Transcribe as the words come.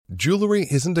Jewelry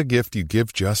isn't a gift you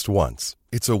give just once.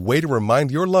 It's a way to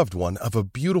remind your loved one of a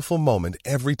beautiful moment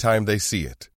every time they see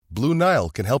it. Blue Nile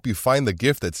can help you find the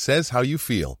gift that says how you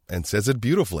feel and says it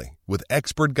beautifully, with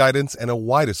expert guidance and a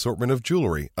wide assortment of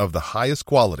jewelry of the highest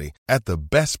quality at the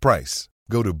best price.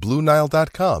 Go to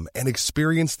BlueNile.com and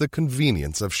experience the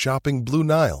convenience of shopping Blue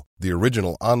Nile, the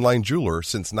original online jeweler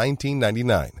since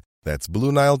 1999. That's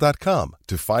BlueNile.com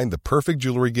to find the perfect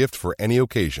jewelry gift for any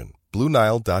occasion.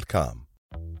 BlueNile.com.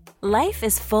 Life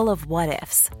is full of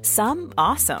what-ifs. Some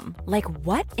awesome, like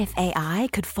what if AI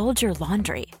could fold your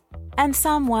laundry? And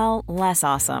some, well, less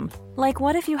awesome, like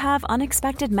what if you have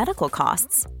unexpected medical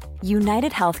costs?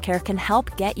 United Healthcare can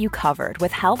help get you covered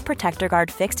with Health Protector Guard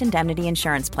fixed indemnity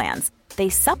insurance plans. They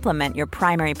supplement your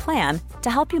primary plan to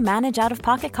help you manage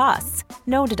out-of-pocket costs.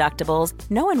 No deductibles,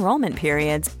 no enrollment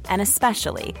periods, and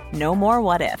especially no more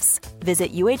what-ifs.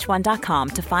 Visit uh1.com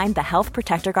to find the Health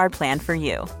Protector Guard plan for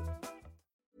you.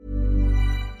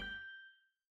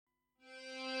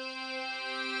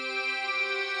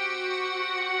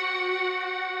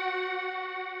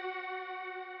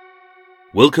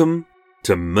 Welcome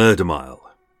to Murder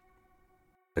Mile,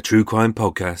 a true crime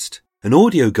podcast, an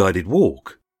audio-guided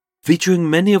walk featuring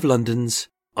many of London's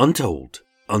untold,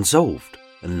 unsolved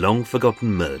and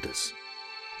long-forgotten murders,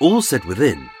 all set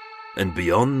within and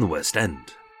beyond the West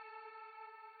End.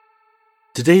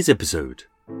 Today's episode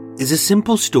is a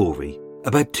simple story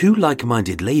about two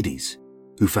like-minded ladies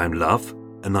who found love,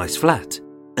 a nice flat,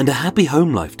 and a happy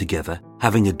home life together,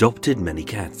 having adopted many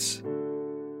cats.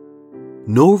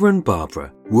 Nora and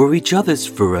Barbara were each other's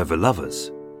forever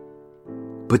lovers.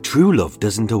 But true love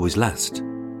doesn't always last,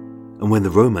 and when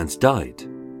the romance died,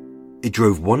 it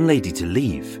drove one lady to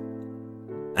leave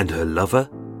and her lover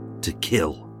to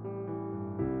kill.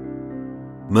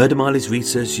 Murder Mile is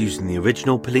research using the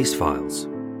original police files.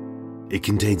 It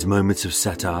contains moments of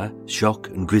satire, shock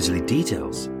and grisly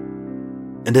details,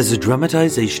 and as a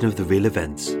dramatization of the real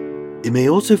events, it may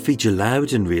also feature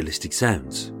loud and realistic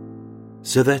sounds,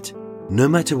 so that no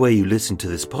matter where you listen to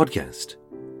this podcast,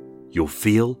 you'll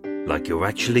feel like you're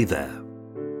actually there.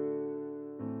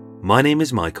 My name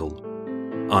is Michael.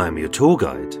 I am your tour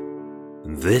guide,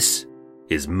 and this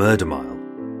is Murder Mile.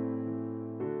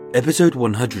 Episode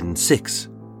 106,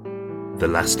 The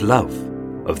Last Love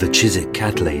of the Chiswick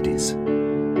Cat Ladies.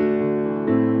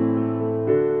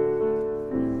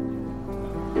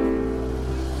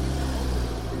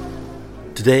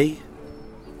 Today,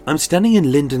 I'm standing in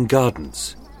Linden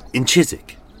Gardens, in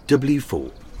Chiswick,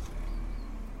 W4.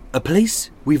 A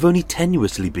place we've only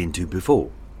tenuously been to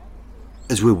before,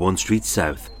 as we're one street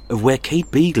south of where Kate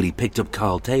Beagley picked up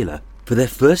Carl Taylor for their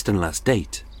first and last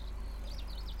date.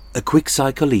 A quick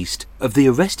cycle east of the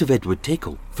arrest of Edward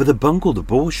Tickle for the bungled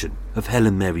abortion of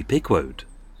Helen Mary Pickwoad.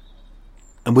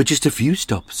 And we're just a few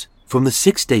stops from the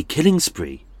 6-day killing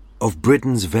spree of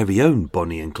Britain's very own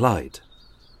Bonnie and Clyde.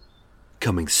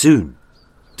 Coming soon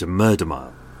to Murder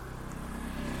Mile.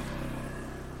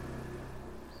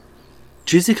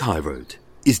 Chiswick High Road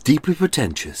is deeply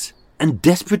pretentious and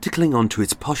desperate to cling on to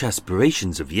its posh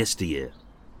aspirations of yesteryear.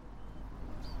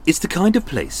 It's the kind of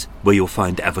place where you'll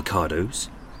find avocados,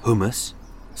 hummus,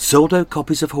 sold-out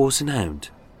copies of Horse and Hound,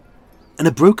 and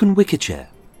a broken wicker chair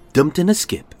dumped in a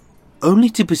skip, only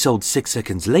to be sold 6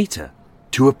 seconds later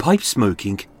to a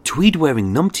pipe-smoking,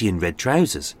 tweed-wearing numpty in red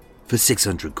trousers for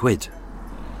 600 quid.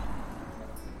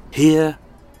 Here,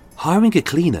 hiring a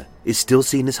cleaner is still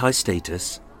seen as high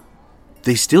status.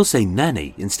 They still say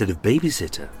nanny instead of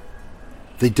babysitter.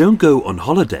 They don't go on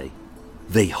holiday,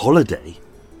 they holiday.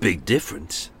 Big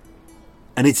difference.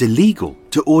 And it's illegal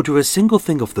to order a single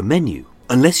thing off the menu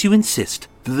unless you insist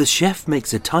that the chef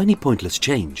makes a tiny pointless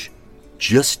change,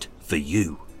 just for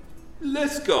you.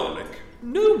 Less garlic.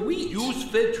 No wheat. Use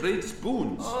fair trade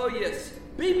spoons. Oh yes,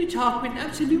 Baby Tarquin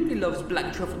absolutely loves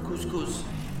black truffle couscous.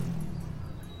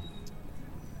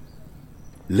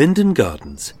 Linden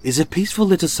Gardens is a peaceful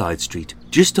little side street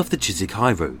just off the Chiswick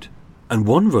High Road and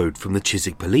one road from the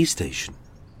Chiswick police station.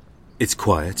 It's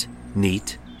quiet,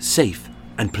 neat, safe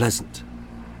and pleasant.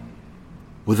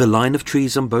 With a line of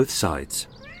trees on both sides,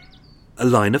 a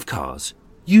line of cars,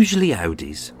 usually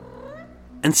Audis,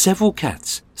 and several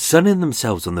cats sunning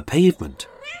themselves on the pavement,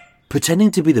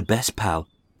 pretending to be the best pal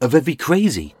of every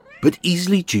crazy but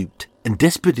easily duped and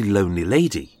desperately lonely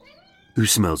lady who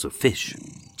smells of fish.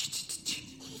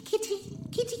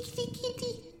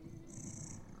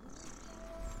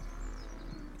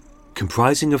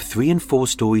 Comprising of 3- and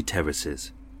 4-storey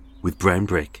terraces with brown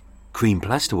brick, cream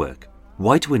plasterwork,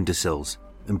 white windowsills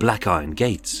and black iron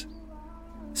gates.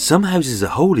 Some houses are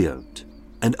wholly owned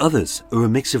and others are a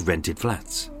mix of rented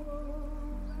flats.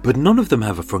 But none of them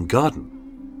have a front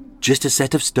garden, just a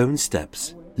set of stone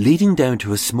steps leading down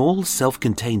to a small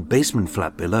self-contained basement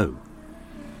flat below.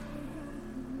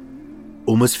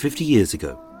 Almost 50 years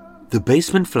ago, the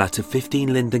basement flat of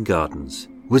 15 Linden Gardens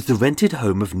was the rented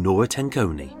home of Nora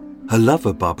Tanconi, her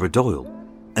lover Barbara Doyle,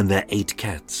 and their 8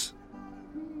 cats.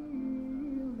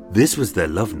 This was their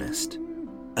love nest,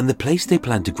 and the place they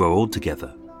planned to grow old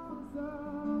together.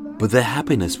 But their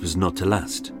happiness was not to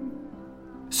last.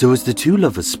 So as the two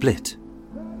lovers split,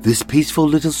 this peaceful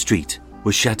little street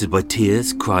was shattered by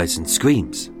tears, cries and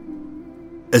screams,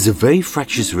 as a very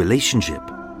fractious relationship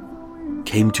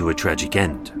came to a tragic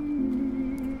end.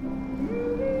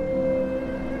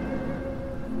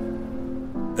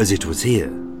 As it was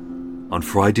here, on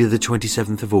Friday the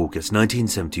 27th of August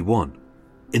 1971,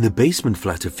 in the basement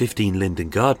flat of 15 Linden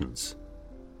Gardens,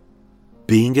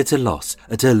 being at a loss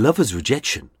at her lover's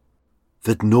rejection,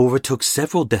 that Nora took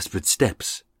several desperate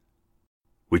steps,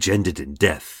 which ended in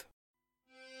death.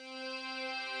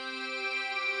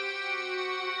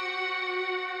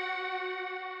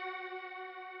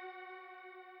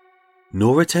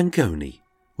 Nora Tanconi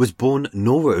was born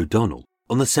Nora O'Donnell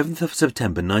on the 7th of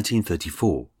September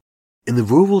 1934 in the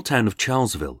rural town of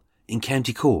Charlesville in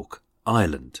County Cork,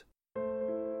 Ireland.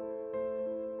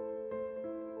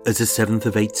 As the 7th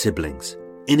of 8 siblings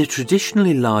in a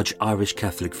traditionally large Irish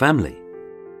Catholic family,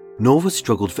 Nora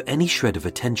struggled for any shred of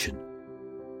attention.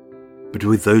 But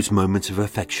with those moments of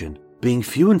affection being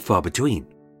few and far between,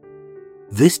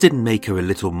 this didn't make her a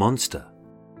little monster.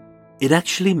 It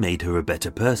actually made her a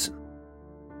better person.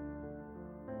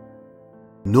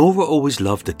 Nora always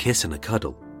loved a kiss and a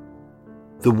cuddle.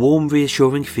 The warm,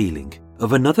 reassuring feeling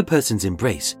of another person's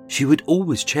embrace she would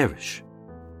always cherish.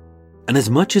 And as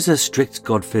much as her strict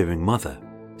God-fearing mother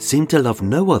seemed to love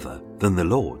no other than the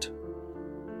Lord,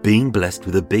 being blessed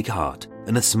with a big heart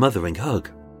and a smothering hug,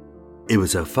 it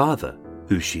was her father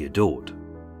who she adored.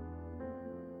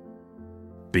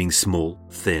 Being small,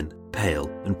 thin, pale,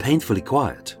 and painfully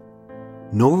quiet,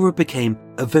 Nora became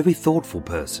a very thoughtful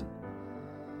person.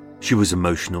 She was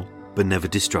emotional, but never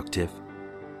destructive,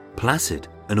 placid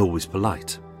and always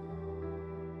polite.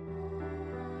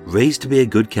 Raised to be a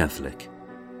good Catholic,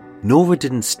 Nora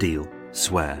didn't steal,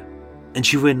 swear, and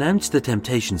she renounced the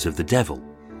temptations of the devil,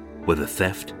 whether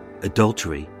theft,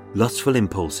 adultery, lustful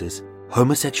impulses,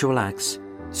 homosexual acts,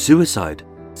 suicide,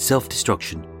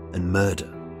 self-destruction, and murder,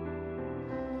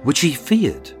 which she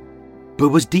feared, but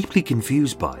was deeply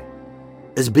confused by.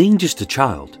 As being just a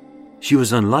child, she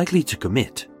was unlikely to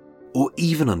commit or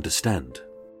even understand.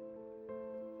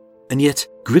 And yet,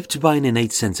 gripped by an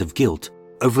innate sense of guilt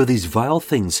over these vile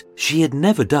things she had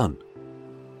never done,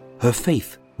 her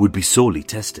faith would be sorely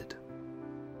tested.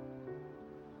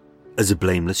 As a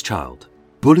blameless child,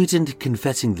 bullied into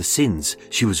confessing the sins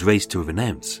she was raised to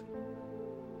renounce,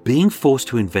 being forced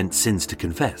to invent sins to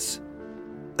confess,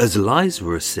 as lies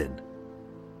were a sin,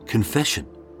 confession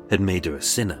had made her a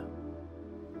sinner.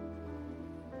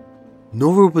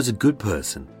 Nora was a good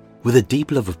person with a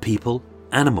deep love of people,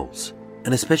 animals,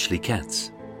 and especially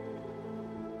cats.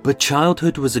 But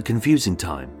childhood was a confusing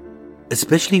time,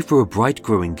 especially for a bright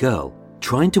growing girl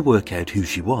trying to work out who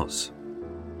she was.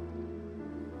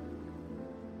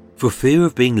 For fear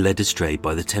of being led astray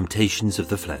by the temptations of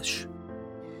the flesh,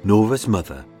 Nora's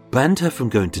mother banned her from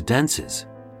going to dances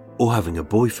or having a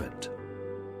boyfriend.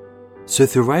 So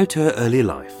throughout her early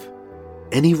life,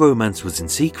 any romance was in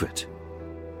secret,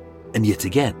 and yet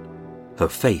again, her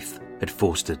faith had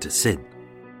forced her to sin.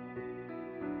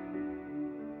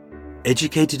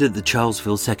 Educated at the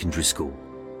Charlesville Secondary School,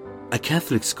 a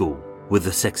Catholic school with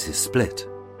the sexes split,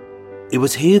 it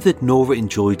was here that Nora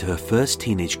enjoyed her first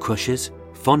teenage crushes,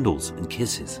 fondles and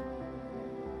kisses.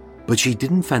 But she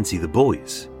didn't fancy the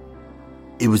boys.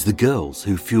 It was the girls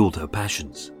who fueled her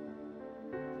passions.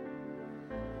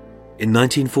 In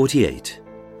 1948,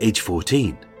 age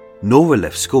 14, Nora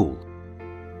left school,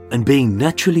 and being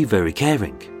naturally very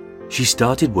caring, she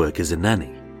started work as a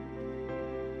nanny.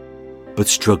 But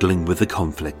struggling with the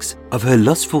conflicts of her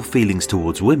lustful feelings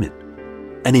towards women,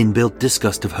 an inbuilt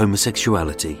disgust of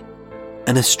homosexuality,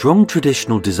 and a strong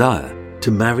traditional desire to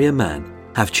marry a man,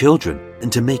 have children,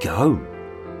 and to make a home,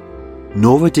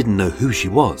 Nora didn't know who she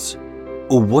was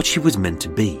or what she was meant to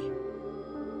be.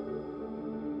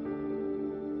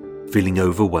 Feeling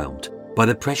overwhelmed by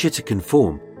the pressure to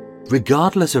conform,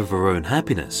 regardless of her own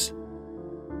happiness,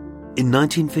 in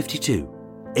 1952,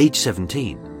 age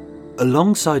 17,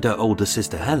 alongside her older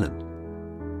sister Helen,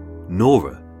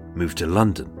 Nora moved to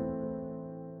London.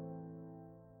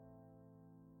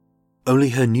 Only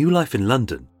her new life in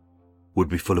London would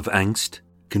be full of angst,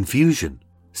 confusion,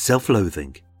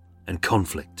 self-loathing, and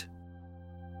conflict.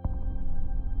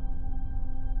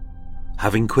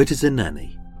 Having quit as a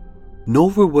nanny,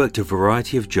 Nora worked a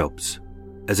variety of jobs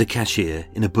as a cashier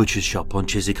in a butcher's shop on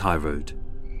Chiswick High Road,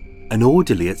 an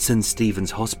orderly at St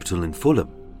Stephen's Hospital in Fulham,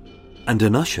 and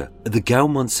an usher at the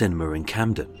Gaumont Cinema in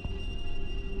Camden.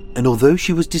 And although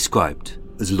she was described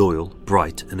as loyal,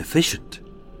 bright and efficient,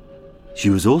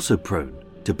 she was also prone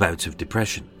to bouts of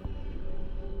depression.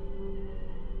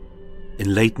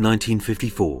 In late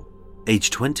 1954,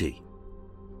 aged 20,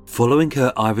 following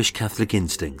her Irish Catholic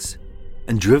instincts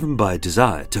and driven by a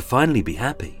desire to finally be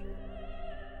happy,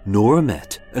 Nora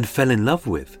met and fell in love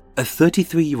with a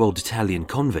 33-year-old Italian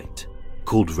convict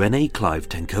called René Clive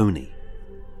Tenconi.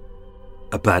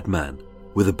 A bad man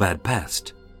with a bad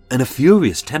past and a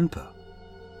furious temper,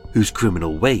 whose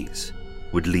criminal ways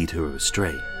would lead her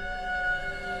astray.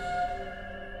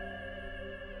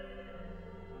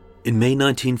 In May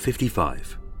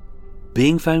 1955,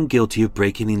 being found guilty of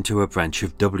breaking into a branch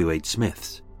of W.H.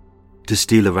 Smith's to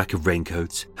steal a rack of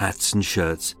raincoats, hats and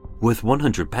shirts worth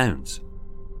 £100.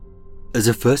 As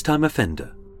a first-time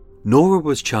offender, Nora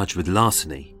was charged with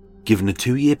larceny, given a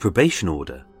 2-year probation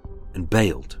order, and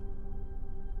bailed.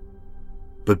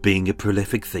 But being a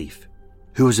prolific thief,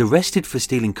 who was arrested for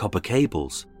stealing copper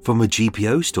cables from a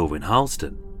GPO store in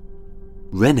Harlesden,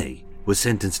 René was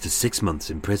sentenced to 6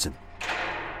 months in prison.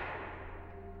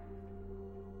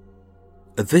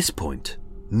 At this point,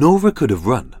 Nora could have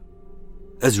run,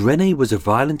 as René was a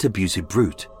violent, abusive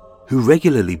brute who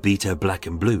regularly beat her black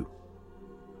and blue.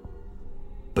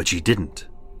 But she didn't,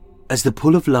 as the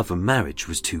pull of love and marriage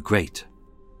was too great.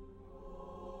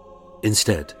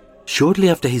 Instead, shortly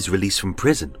after his release from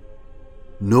prison,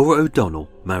 Nora O'Donnell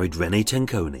married René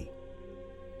Tenconi.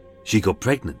 She got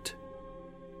pregnant,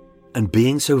 and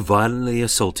being so violently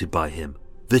assaulted by him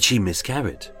that she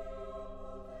miscarried.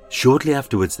 Shortly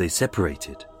afterwards they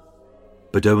separated,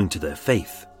 but owing to their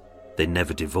faith, they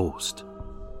never divorced.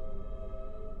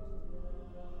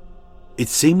 It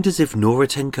seemed as if Nora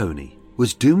Tenconi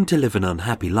was doomed to live an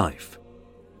unhappy life,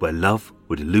 where love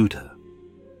would elude her.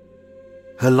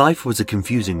 Her life was a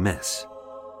confusing mess.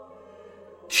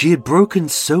 She had broken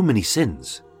so many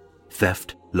sins: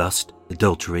 theft, lust,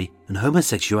 adultery, and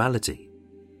homosexuality.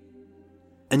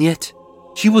 And yet,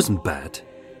 she wasn't bad.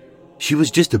 She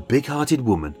was just a big-hearted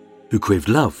woman who craved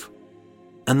love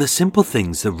and the simple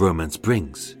things that romance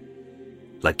brings,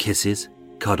 like kisses,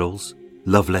 cuddles,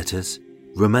 love letters,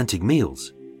 romantic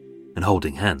meals, and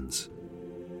holding hands.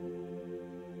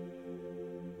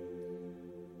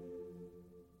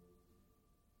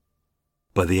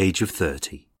 By the age of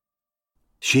 30,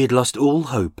 she had lost all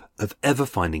hope of ever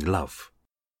finding love.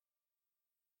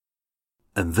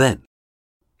 And then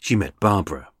she met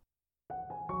Barbara.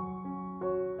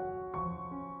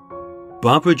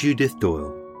 Barbara Judith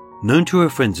Doyle, known to her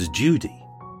friends as Judy,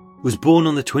 was born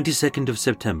on the 22nd of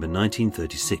September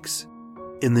 1936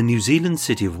 in the New Zealand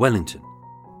city of Wellington,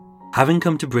 having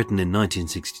come to Britain in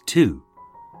 1962,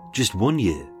 just 1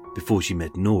 year before she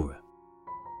met Nora.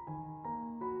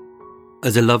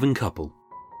 As a loving couple,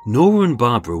 Nora and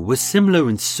Barbara were similar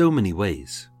in so many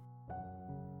ways.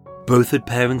 Both had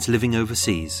parents living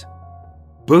overseas.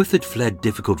 Both had fled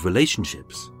difficult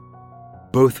relationships.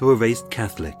 Both were raised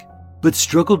Catholic, but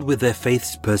struggled with their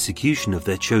faith's persecution of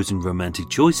their chosen romantic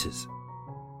choices.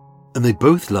 And they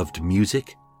both loved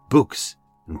music, books,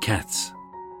 and cats.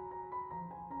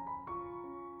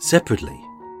 Separately,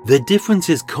 their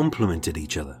differences complemented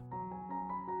each other.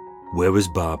 Whereas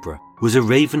Barbara was a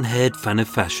raven-haired fan of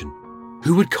fashion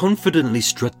who would confidently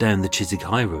strut down the Chiswick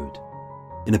High Road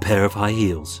in a pair of high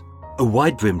heels, a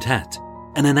wide-brimmed hat,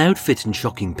 and an outfit in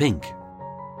shocking pink,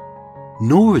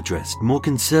 Nora dressed more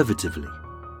conservatively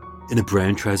in a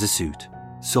brown trouser suit,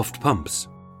 soft pumps,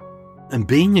 and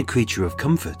being a creature of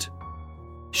comfort,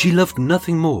 she loved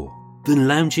nothing more than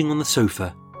lounging on the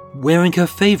sofa, wearing her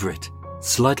favourite,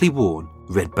 slightly worn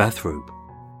red bathrobe.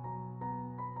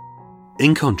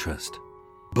 In contrast,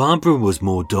 Barbara was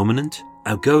more dominant,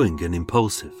 outgoing and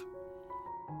impulsive.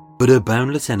 But her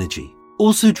boundless energy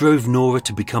also drove Nora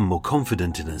to become more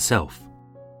confident in herself.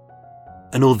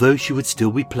 And although she would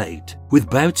still be plagued with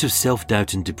bouts of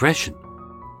self-doubt and depression,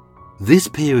 this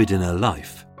period in her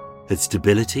life had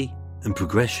stability and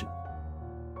progression.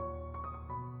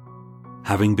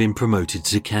 Having been promoted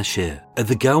to cashier at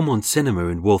the Gaumont Cinema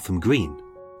in Waltham Green,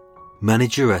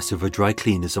 manageress of a dry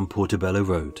cleaners on Portobello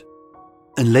Road,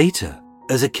 and later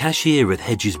as a cashier at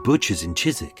Hedges Butchers in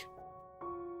Chiswick.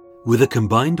 With a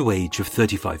combined wage of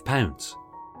 £35,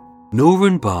 Nora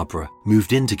and Barbara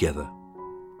moved in together,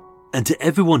 and to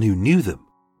everyone who knew them,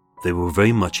 they were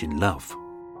very much in love.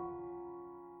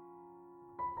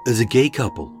 As a gay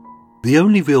couple, the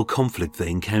only real conflict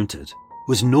they encountered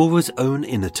was Nora's own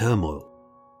inner turmoil.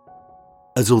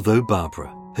 as although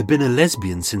Barbara had been a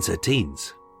lesbian since her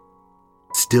teens,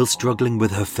 still struggling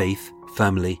with her faith,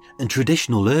 family, and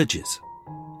traditional urges,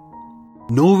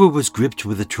 Nora was gripped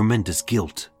with a tremendous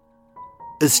guilt.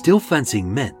 As still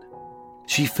fancying men,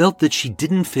 she felt that she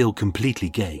didn't feel completely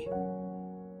gay.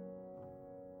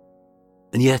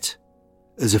 And yet,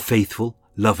 as a faithful,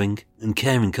 loving, and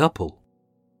caring couple,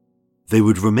 they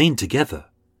would remain together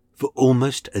for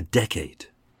almost a decade.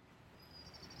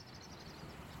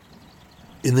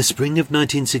 In the spring of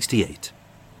 1968,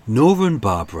 Nora and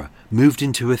Barbara moved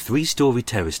into a 3-story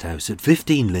terraced house at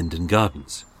 15 Linden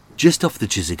Gardens, just off the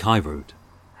Chiswick High Road.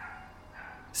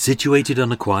 Situated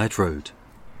on a quiet road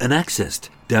and accessed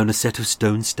down a set of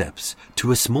stone steps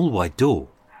to a small white door,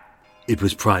 it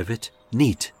was private,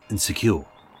 neat and secure.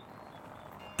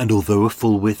 And although a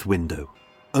full-width window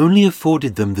only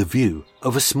afforded them the view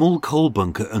of a small coal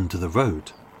bunker under the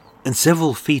road and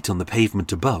several feet on the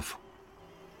pavement above,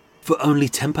 for only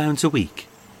 £10 a week,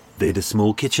 they had a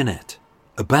small kitchenette,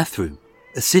 a bathroom,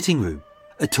 a sitting room,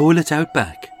 a toilet out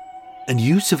back, and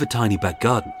use of a tiny back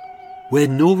garden, where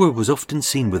Nora was often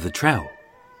seen with a trowel,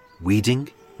 weeding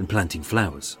and planting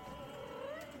flowers.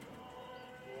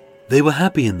 They were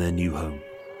happy in their new home.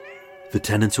 The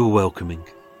tenants were welcoming,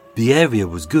 the area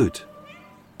was good,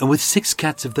 and with 6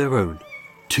 cats of their own,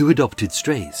 2 adopted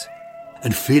strays,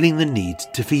 and feeling the need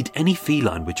to feed any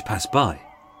feline which passed by.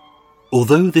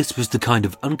 Although this was the kind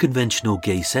of unconventional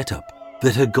gay setup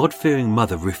that her God-fearing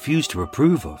mother refused to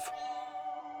approve of,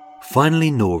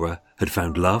 finally Nora had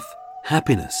found love,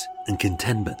 happiness and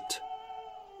contentment.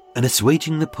 And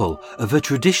assuaging the pull of her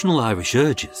traditional Irish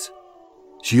urges,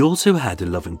 she also had a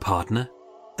loving partner,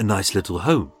 a nice little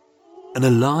home, and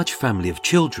a large family of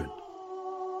children,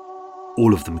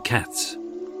 all of them cats.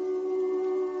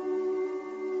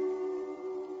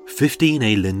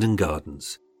 15A Linden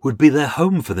Gardens would be their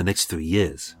home for the next 3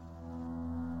 years.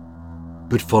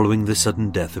 But following the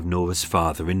sudden death of Nora's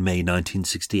father in May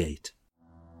 1968,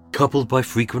 coupled by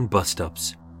frequent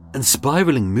bust-ups and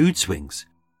spiralling mood swings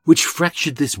which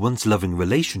fractured this once loving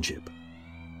relationship,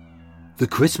 the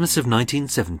Christmas of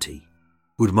 1970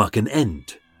 would mark an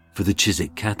end for the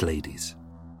Chiswick cat ladies.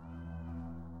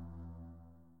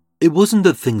 It wasn't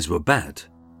that things were bad,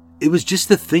 it was just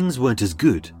that things weren't as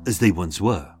good as they once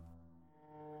were.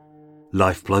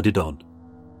 Life plodded on,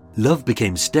 love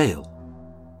became stale,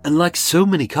 and like so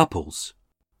many couples,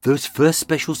 those first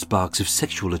special sparks of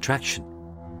sexual attraction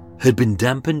had been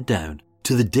dampened down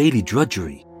to the daily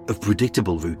drudgery of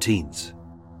predictable routines.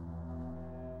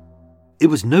 It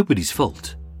was nobody's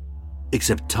fault,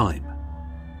 except time.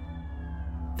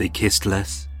 They kissed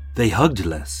less, they hugged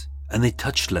less, and they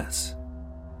touched less.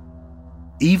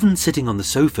 Even sitting on the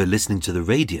sofa listening to the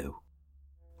radio,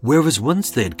 whereas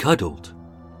once they had cuddled,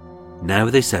 now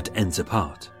they sat ends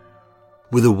apart,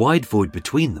 with a wide void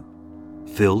between them,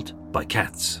 filled by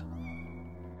cats.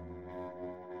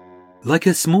 Like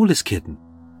her smallest kitten,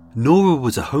 Nora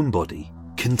was a homebody,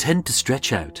 content to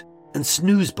stretch out and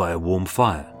snooze by a warm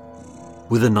fire,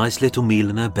 with a nice little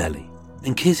meal in her belly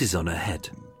and kisses on her head,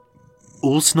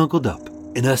 all snuggled up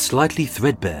in her slightly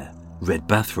threadbare red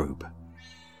bathrobe.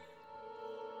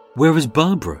 Whereas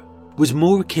Barbara was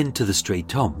more akin to the stray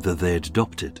Tom that they had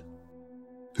adopted,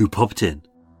 who popped in,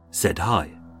 said hi,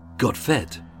 got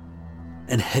fed,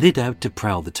 and headed out to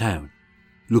prowl the town,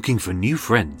 looking for new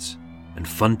friends and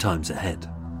fun times ahead.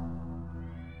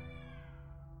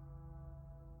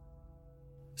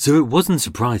 So it wasn't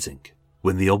surprising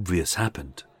when the obvious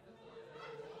happened.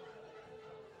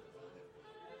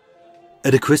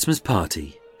 At a Christmas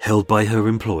party held by her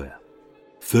employer,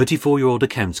 34-year-old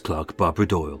accounts clerk Barbara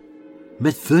Doyle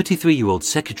met 33-year-old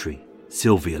secretary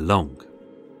Sylvia Long,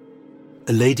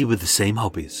 a lady with the same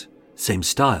hobbies, same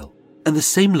style, and the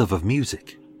same love of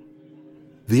music.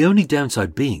 The only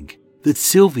downside being that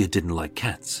Sylvia didn't like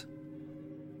cats.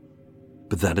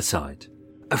 But that aside,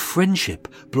 a friendship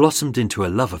blossomed into a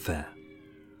love affair.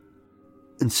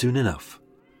 And soon enough,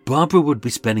 Barbara would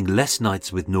be spending less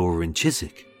nights with Nora in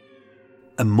Chiswick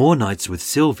and more nights with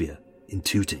Sylvia in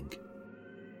Tooting.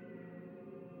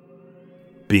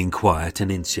 Being quiet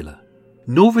and insular,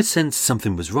 Nora sensed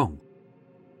something was wrong,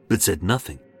 but said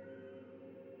nothing.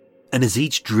 And as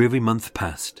each dreary month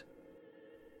passed,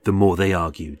 the more they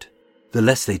argued, the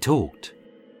less they talked,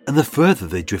 and the further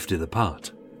they drifted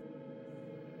apart.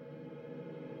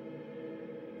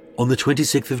 On the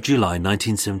 26th of July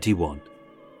 1971,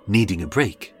 needing a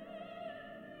break,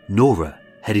 Nora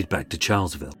headed back to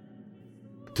Charlesville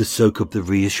to soak up the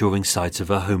reassuring sights of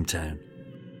her hometown,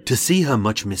 to see her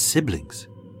much-missed siblings,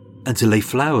 and to lay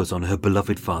flowers on her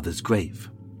beloved father's grave.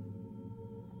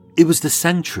 It was the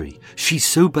sanctuary she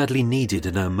so badly needed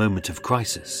in her moment of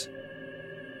crisis,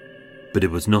 but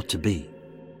it was not to be.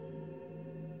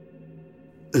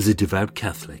 As a devout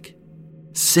Catholic,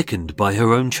 sickened by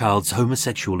her own child's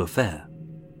homosexual affair,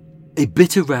 a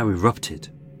bitter row erupted,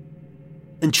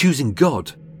 and choosing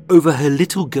God over her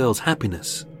little girl's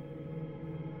happiness,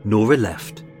 Nora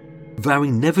left,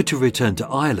 vowing never to return to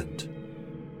Ireland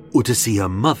or to see her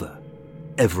mother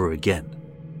ever again.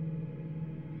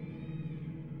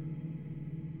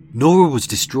 Nora was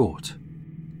distraught.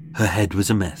 Her head was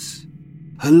a mess.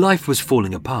 Her life was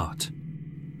falling apart.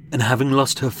 And having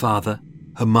lost her father,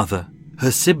 her mother,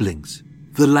 her siblings,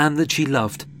 the land that she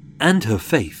loved, and her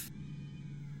faith,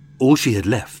 all she had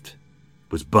left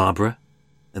was Barbara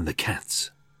and the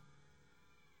cats.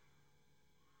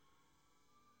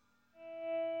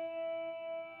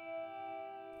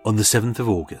 On the 7th of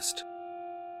August,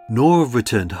 Nora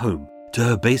returned home to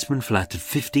her basement flat at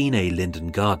 15A Linden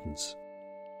Gardens.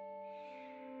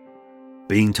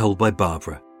 Being told by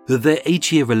Barbara that their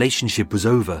 8-year relationship was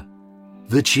over,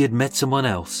 that she had met someone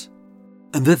else,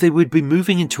 and that they would be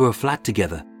moving into her flat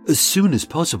together as soon as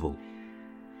possible,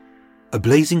 a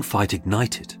blazing fight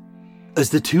ignited as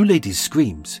the two ladies'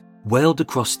 screams wailed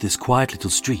across this quiet little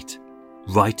street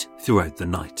right throughout the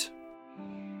night.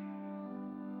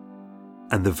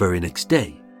 And the very next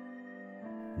day,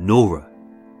 Nora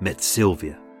met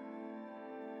Sylvia.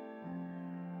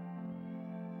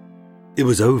 It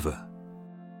was over.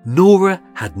 Nora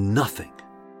had nothing.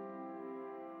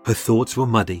 Her thoughts were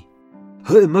muddy,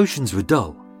 her emotions were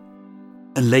dull,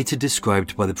 and later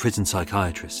described by the prison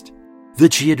psychiatrist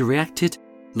that she had reacted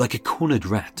like a cornered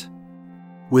rat.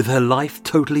 With her life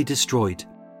totally destroyed,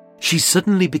 she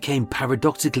suddenly became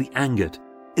paradoxically angered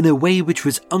in a way which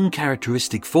was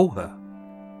uncharacteristic for her.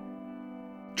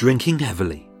 Drinking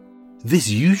heavily, this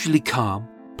usually calm,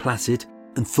 placid,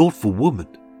 and thoughtful woman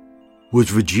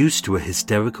was reduced to a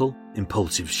hysterical,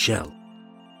 impulsive shell.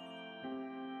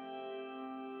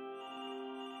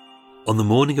 On the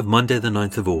morning of Monday the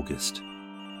 9th of August,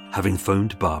 having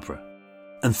phoned Barbara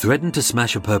and threatened to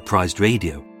smash up her prized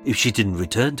radio if she didn't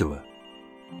return to her,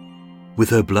 with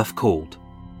her bluff called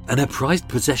and her prized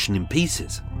possession in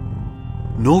pieces,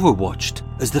 Nora watched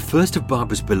as the first of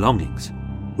Barbara's belongings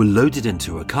were loaded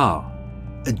into a car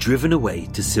and driven away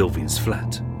to Sylvia's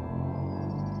flat.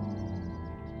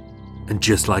 And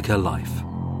just like her life,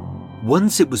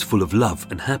 once it was full of love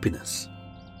and happiness,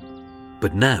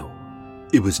 but now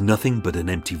it was nothing but an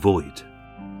empty void.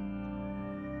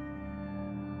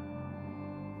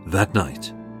 That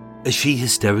night, as she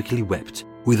hysterically wept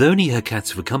with only her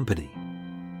cats for company,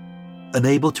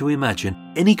 unable to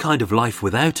imagine any kind of life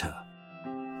without her,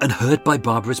 and hurt by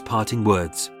Barbara's parting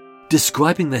words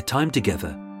describing their time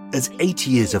together as 8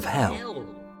 years of hell,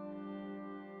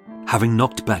 having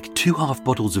knocked back 2 half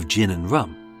bottles of gin and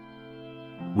rum,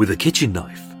 with a kitchen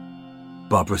knife,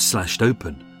 Barbara slashed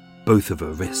open both of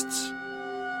her wrists.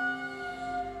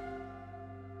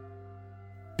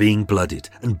 Being blooded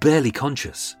and barely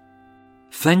conscious,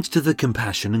 thanks to the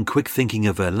compassion and quick thinking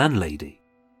of her landlady,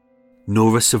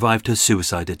 Nora survived her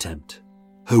suicide attempt.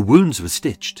 Her wounds were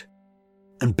stitched,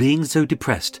 and being so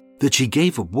depressed that she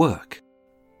gave up work,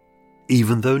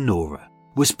 even though Nora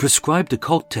was prescribed a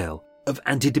cocktail of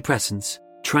antidepressants,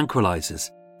 tranquilizers,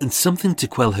 and something to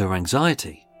quell her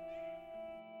anxiety.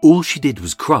 All she did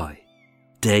was cry,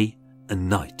 day and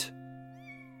night.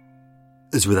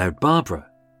 As without Barbara,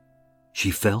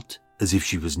 she felt as if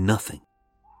she was nothing.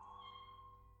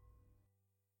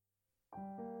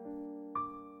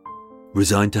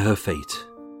 Resigned to her fate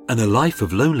and a life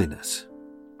of loneliness,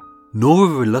 Nora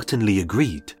reluctantly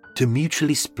agreed to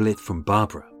mutually split from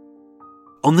Barbara,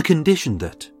 on the condition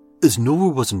that, as Nora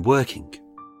wasn't working,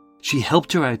 she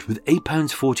helped her out with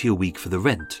 £8.40 a week for the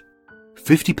rent,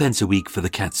 50p a week for the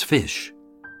cat's fish,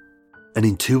 and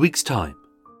in 2 weeks' time,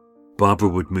 Barbara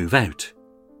would move out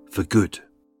for good.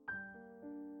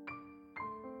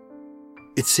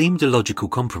 It seemed a logical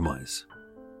compromise,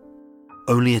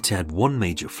 only it had one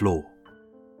major flaw.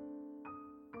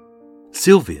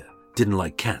 Sylvia didn't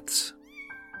like cats.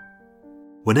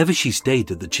 Whenever she stayed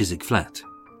at the Chiswick flat,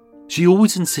 she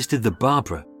always insisted that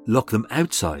Barbara lock them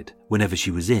outside whenever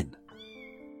she was in.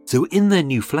 So in their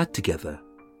new flat together,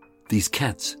 these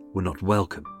cats were not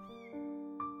welcome.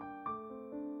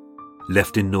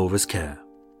 Left in Nora's care,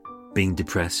 being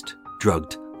depressed,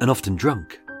 drugged, and often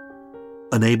drunk,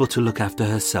 unable to look after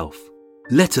herself,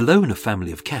 let alone a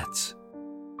family of cats,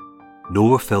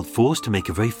 Nora felt forced to make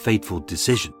a very fateful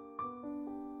decision,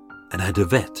 and had a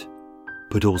vet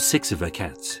put all 6 of her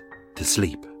cats to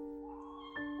sleep.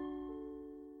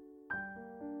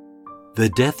 Their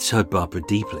deaths hurt Barbara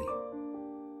deeply,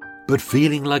 but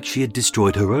feeling like she had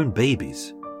destroyed her own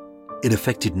babies, it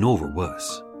affected Nora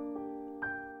worse.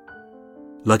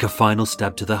 like a final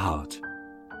stab to the heart,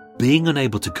 being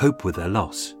unable to cope with their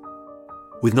loss,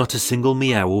 with not a single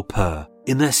meow or purr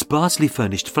in their sparsely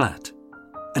furnished flat,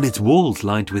 and its walls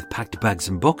lined with packed bags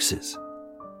and boxes.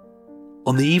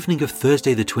 On the evening of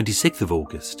Thursday the 26th of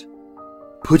August,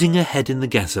 putting her head in the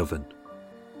gas oven,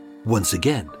 once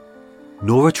again,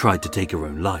 Nora tried to take her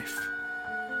own life.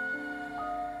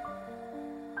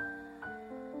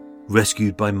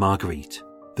 Rescued by Marguerite,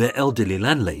 their elderly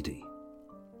landlady.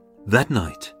 That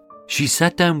night, she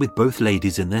sat down with both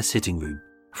ladies in their sitting room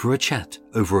for a chat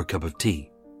over a cup of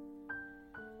tea.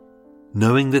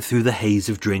 Knowing that through the haze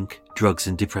of drink, drugs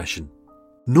and depression,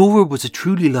 Nora was a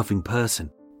truly loving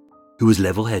person who was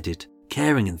level-headed,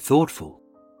 caring and thoughtful.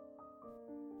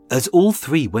 As all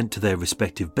three went to their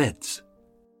respective beds,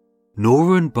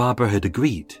 Nora and Barbara had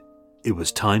agreed it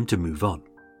was time to move on.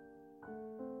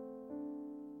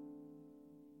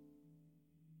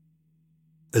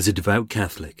 As a devout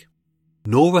Catholic,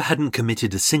 Nora hadn't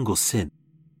committed a single sin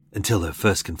until her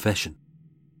first confession.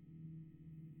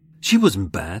 She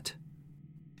wasn't bad.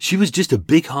 She was just a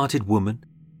big-hearted woman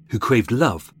who craved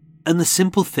love and the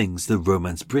simple things that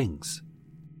romance brings,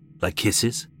 like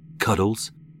kisses,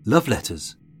 cuddles, love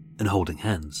letters, and holding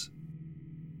hands.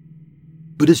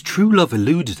 But as true love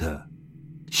eluded her,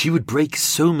 she would break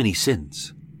so many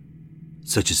sins,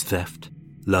 such as theft,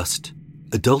 lust,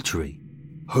 adultery,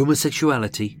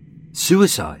 homosexuality,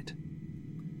 suicide.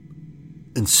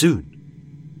 And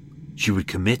soon, she would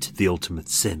commit the ultimate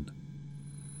sin.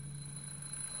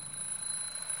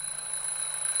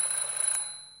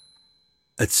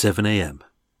 At 7 a.m,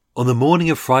 on the morning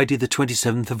of Friday the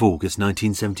 27th of August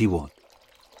 1971,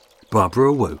 Barbara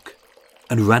awoke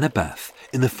and ran a bath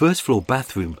in the first-floor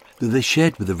bathroom that they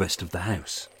shared with the rest of the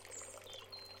house.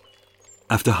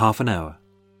 After half an hour,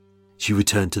 she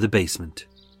returned to the basement.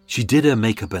 She did her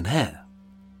makeup and hair.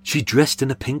 She dressed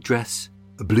in a pink dress,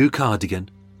 a blue cardigan,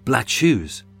 black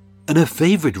shoes, and her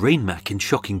favourite rain mac in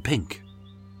shocking pink.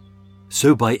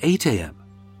 So by 8 a.m,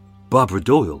 Barbara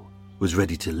Doyle was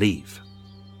ready to leave.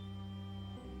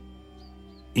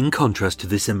 In contrast to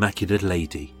this immaculate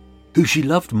lady, who she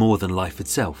loved more than life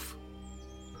itself,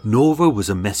 Nora was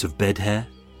a mess of bed hair,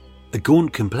 a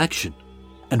gaunt complexion,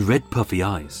 and red puffy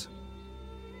eyes.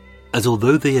 As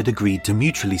although they had agreed to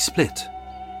mutually split,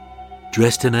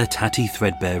 dressed in her tatty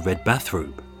threadbare red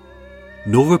bathrobe,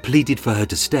 Nora pleaded for her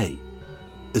to stay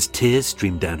as tears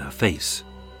streamed down her face.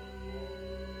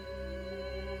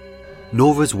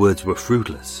 Nora's words were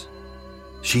fruitless.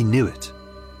 She knew it.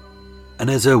 And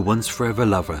as her once forever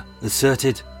lover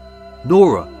asserted,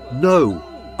 "Nora, no,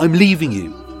 I'm leaving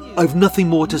you. I've nothing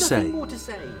more to say."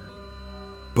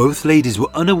 Both ladies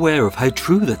were unaware of how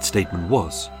true that statement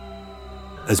was,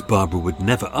 as Barbara would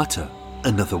never utter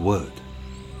another word.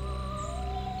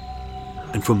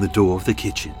 And from the door of the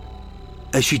kitchen,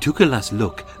 as she took a last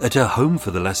look at her home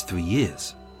for the last 3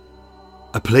 years,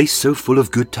 a place so full of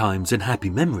good times and happy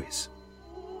memories,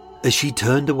 as she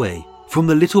turned away from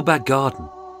the little back garden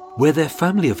where their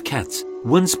family of cats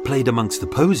once played amongst the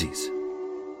posies,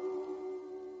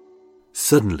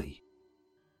 suddenly,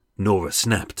 Nora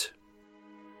snapped.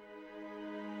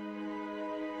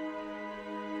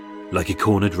 Like a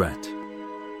cornered rat,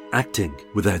 acting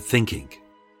without thinking,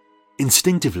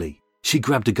 instinctively she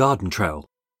grabbed a garden trowel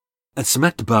and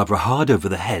smacked Barbara hard over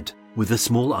the head with a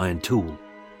small iron tool,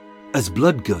 as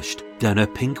blood gushed down her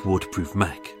pink waterproof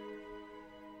mac.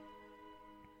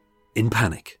 In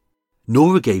panic,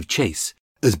 Nora gave chase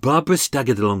as Barbara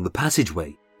staggered along the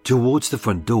passageway towards the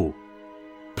front door,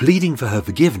 pleading for her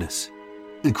forgiveness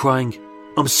and crying,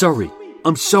 I'm sorry,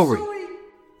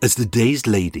 as the dazed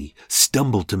lady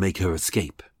stumbled to make her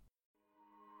escape.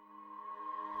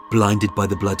 Blinded by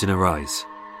the blood in her eyes,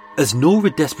 as Nora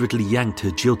desperately yanked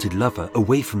her jilted lover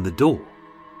away from the door,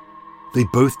 they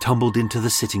both tumbled into the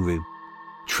sitting room,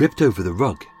 tripped over the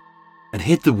rug, and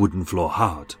hit the wooden floor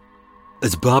hard,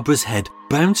 as Barbara's head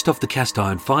bounced off the cast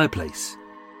iron fireplace,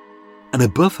 and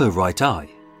above her right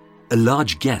eye, a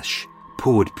large gash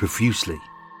poured profusely.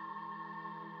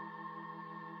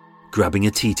 Grabbing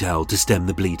a tea towel to stem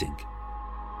the bleeding,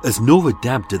 as Nora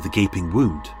dabbed at the gaping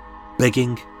wound,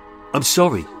 begging, I'm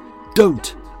sorry,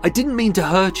 don't, I didn't mean to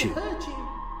hurt you,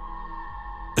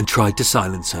 and tried to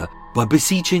silence her by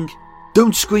beseeching,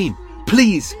 don't scream,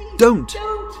 please, don't.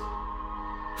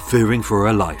 Fearing for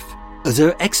her life, as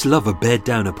her ex-lover bared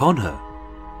down upon her,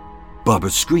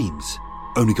 Barbara's screams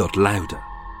only got louder.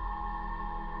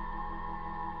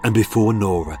 And before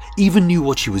Nora even knew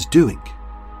what she was doing,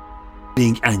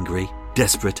 being angry,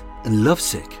 desperate and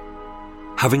lovesick,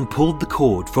 having pulled the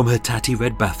cord from her tatty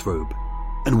red bathrobe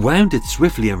and wound it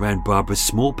swiftly around Barbara's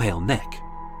small pale neck,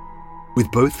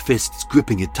 with both fists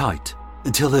gripping it tight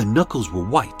until her knuckles were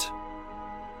white.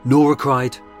 Nora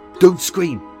cried, "Don't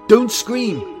scream! Don't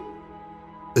scream!"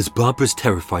 as Barbara's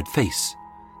terrified face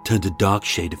turned a dark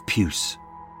shade of puce.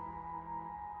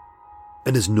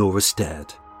 And as Nora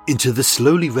stared into the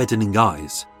slowly reddening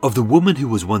eyes of the woman who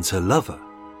was once her lover,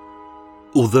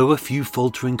 although a few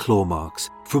faltering claw marks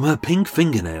from her pink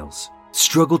fingernails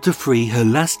struggled to free her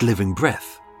last living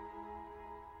breath,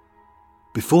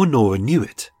 before Nora knew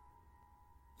it,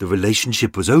 the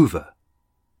relationship was over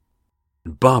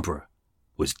and Barbara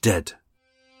was dead.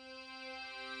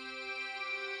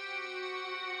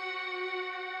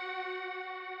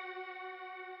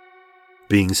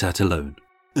 Being sat alone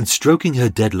and stroking her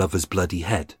dead lover's bloody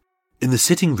head in the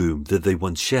sitting room that they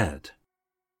once shared.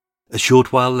 A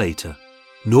short while later,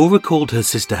 Nora called her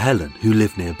sister Helen, who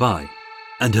lived nearby,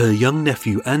 and her young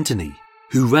nephew Anthony,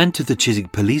 who ran to the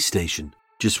Chiswick police station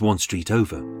just one street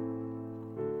over.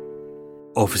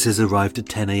 Officers arrived at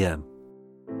 10 a.m.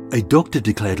 A doctor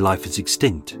declared life as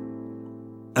extinct,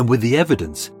 and with the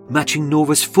evidence matching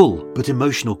Nora's full but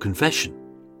emotional confession,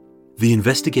 the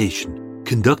investigation,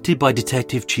 conducted by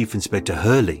Detective Chief Inspector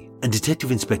Hurley and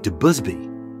Detective Inspector Busby,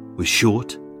 was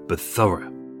short but thorough.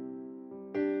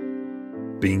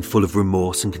 Being full of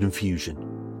remorse and confusion,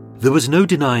 there was no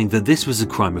denying that this was a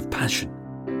crime of passion,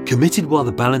 committed while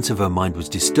the balance of her mind was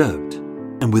disturbed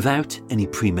and without any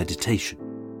premeditation.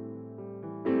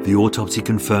 The autopsy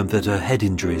confirmed that her head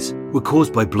injuries were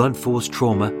caused by blunt force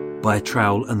trauma by a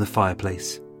trowel and the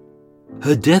fireplace.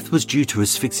 Her death was due to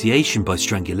asphyxiation by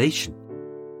strangulation,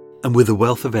 and with a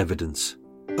wealth of evidence,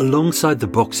 alongside the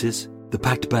boxes, the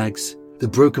packed bags, the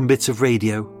broken bits of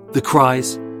radio, the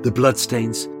cries, the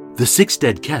bloodstains, the 6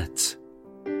 dead cats,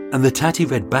 and the tatty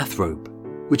red bathrobe,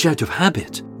 which out of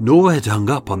habit Nora had hung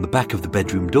up on the back of the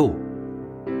bedroom door,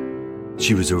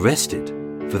 she was arrested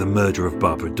for the murder of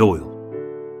Barbara Doyle.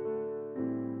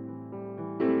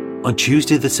 On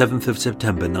Tuesday the 7th of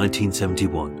September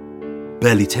 1971,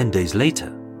 barely 10 days later,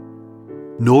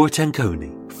 Nora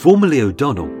Tanconi, formerly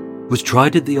O'Donnell, was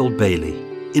tried at the Old Bailey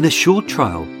in a short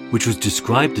trial which was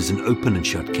described as an open and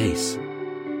shut case,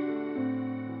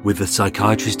 with the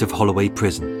psychiatrist of Holloway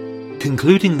Prison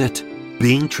concluding that,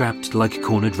 being trapped like a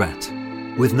cornered rat,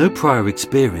 with no prior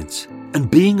experience and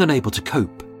being unable to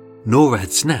cope, Nora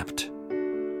had snapped.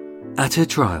 At her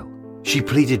trial, she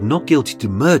pleaded not guilty to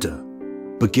murder,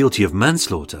 but guilty of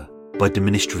manslaughter by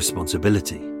diminished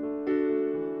responsibility.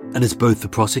 And as both the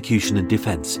prosecution and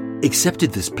defence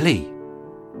accepted this plea,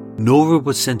 Nora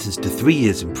was sentenced to 3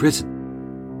 years in prison,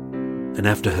 and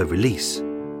after her release,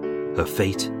 her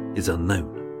fate is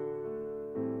unknown.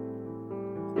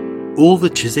 All the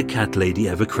Chiswick cat lady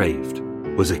ever craved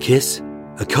was a kiss,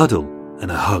 a cuddle,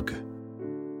 and a hug.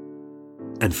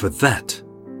 And for that,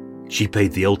 she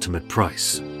paid the ultimate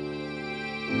price.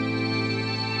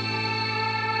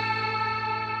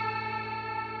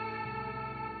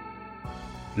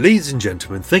 Ladies and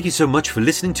gentlemen, thank you so much for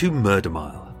listening to Murder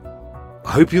Mile.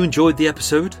 I hope you enjoyed the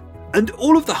episode and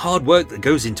all of the hard work that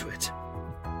goes into it.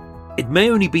 It may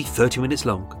only be 30 minutes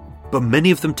long, but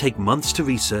many of them take months to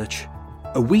research,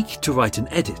 a week to write and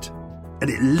edit, and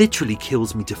it literally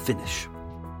kills me to finish.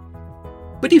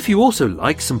 But if you also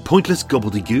like some pointless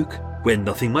gobbledygook where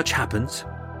nothing much happens,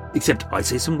 except I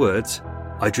say some words,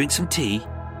 I drink some tea,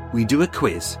 we do a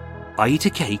quiz, I eat a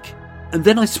cake, and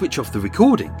then I switch off the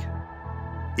recording,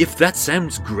 if that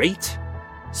sounds great,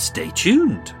 stay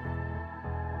tuned.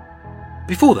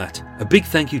 Before that, a big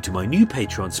thank you to my new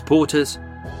Patreon supporters,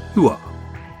 who are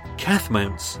Kath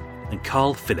Mounts and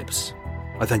Carl Phillips.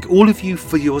 I thank all of you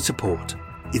for your support.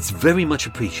 It's very much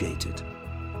appreciated.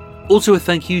 Also a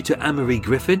thank you to Anne-Marie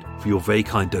Griffin for your very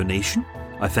kind donation.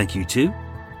 I thank you too.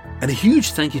 And a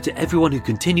huge thank you to everyone who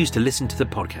continues to listen to the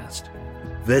podcast.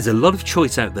 There's a lot of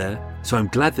choice out there, so I'm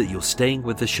glad that you're staying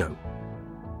with the show.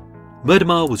 Murder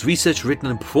Mile was researched, written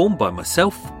and performed by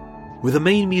myself, with the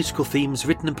main musical themes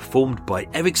written and performed by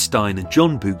Eric Stein and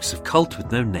John Books of Cult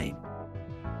With No Name.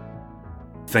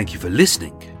 Thank you for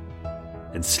listening,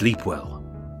 and sleep well.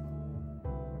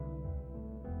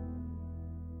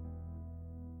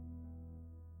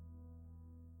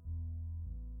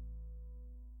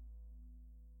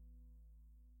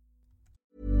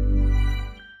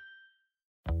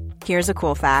 Here's a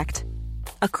cool fact.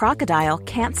 A crocodile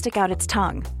can't stick out its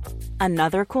tongue.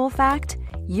 Another cool fact,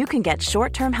 you can get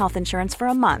short-term health insurance for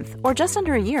a month or just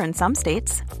under a year in some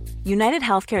states. United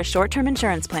Healthcare short-term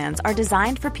insurance plans are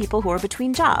designed for people who are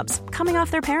between jobs, coming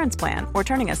off their parents' plan, or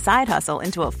turning a side hustle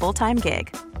into a full-time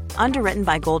gig. Underwritten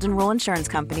by Golden Rule Insurance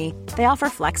Company, they offer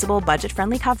flexible,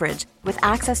 budget-friendly coverage with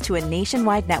access to a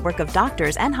nationwide network of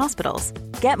doctors and hospitals.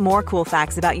 Get more cool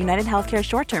facts about United Healthcare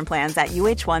short-term plans at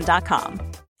uh1.com.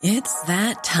 It's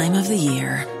that time of the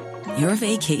year. Your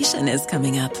vacation is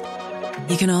coming up.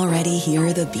 You can already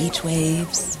hear the beach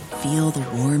waves, feel the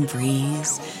warm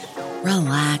breeze,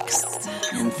 relax,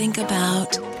 and think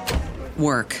about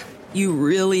work. You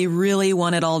really, really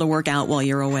want it all to work out while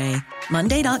you're away.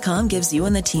 Monday.com gives you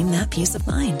and the team that peace of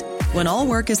mind. When all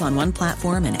work is on one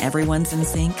platform and everyone's in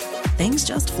sync, things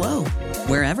just flow.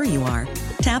 Wherever you are,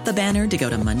 tap the banner to go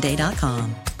to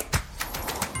Monday.com.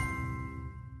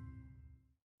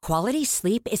 Quality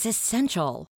sleep is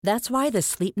essential. That's why the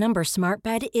Sleep Number Smart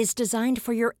Bed is designed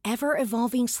for your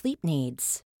ever-evolving sleep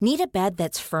needs. Need a bed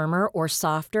that's firmer or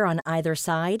softer on either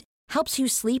side? Helps you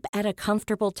sleep at a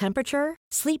comfortable temperature?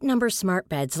 Sleep Number Smart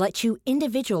Beds let you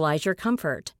individualize your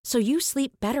comfort, so you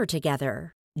sleep better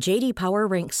together. J.D. Power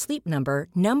ranks Sleep Number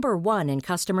number 1 in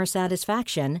customer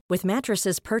satisfaction with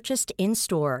mattresses purchased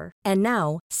in-store. And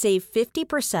now, save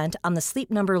 50% on the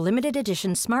Sleep Number Limited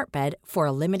Edition Smart Bed for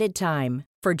a limited time.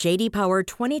 For J.D. Power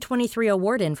 2023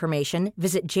 award information,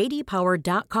 visit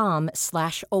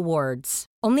jdpower.com/awards.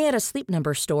 Only at a Sleep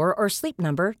Number store or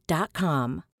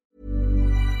sleepnumber.com.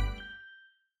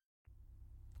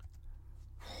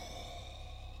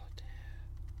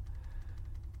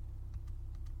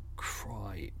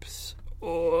 Cripes.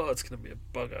 Oh, it's going to be a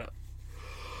bugger.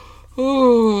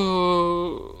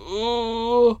 Oh.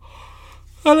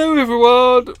 Hello,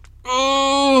 everyone.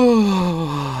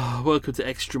 Oh, welcome to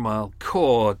Extra Mile.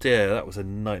 Oh dear, that was a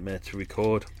nightmare to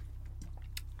record.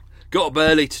 Got up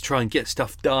early to try and get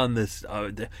stuff done. It's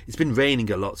been raining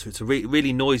a lot, so it's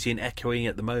really noisy and echoing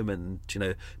at the moment. And, you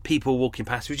know, people walking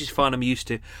past, which is fine, I'm used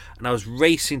to. And I was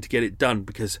racing to get it done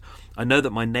because I know that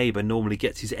my neighbour normally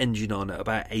gets his engine on at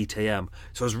about 8 a.m.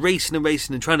 So I was racing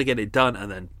and trying to get it done,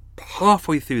 and then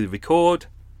halfway through the record,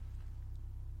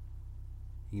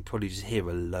 you can probably just hear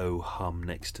a low hum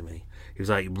next to me. He was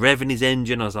like revving his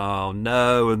engine. I was like, oh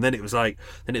no. And then it was like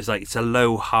it's a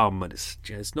low hum, and it's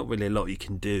not really a lot you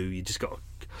can do. You just got.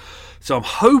 So I'm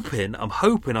hoping I'm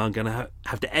going to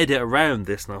have to edit around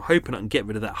this, and I'm hoping I can get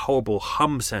rid of that horrible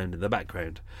hum sound in the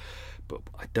background. But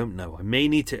I don't know. I may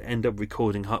need to end up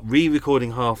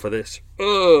re-recording half of this.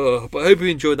 But I hope you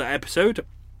enjoyed that episode.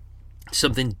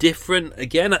 Something different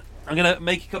again. I'm going to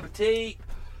make a cup of tea.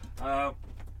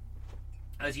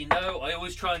 As you know, I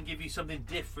always try and give you something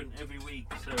different every week.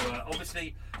 So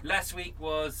obviously, last week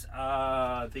was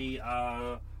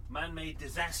the man-made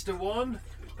disaster one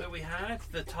that we had,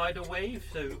 the tidal wave.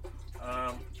 So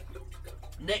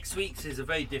next week's is a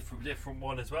very different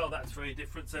one as well. That's very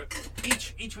different. So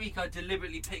each week I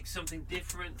deliberately pick something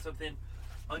different, something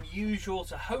unusual.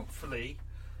 So hopefully,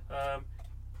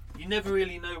 you never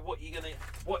really know what you're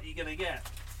gonna get.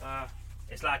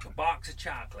 It's like a box of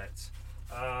chocolates.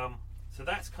 So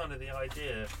that's kind of the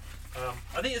idea.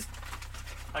 I think it's...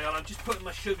 Hang on, I'm just putting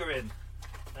my sugar in.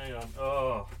 Hang on.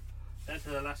 Oh, that's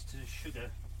the last sugar.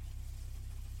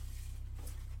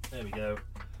 There we go.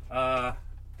 And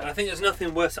I think there's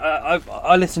nothing worse.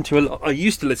 I listen to a lot. I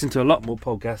used to listen to a lot more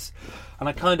podcasts, and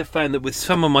I kind of found that with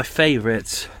some of my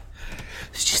favourites,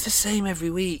 it's just the same every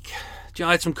week.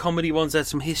 I had some comedy ones, I had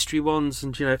some history ones,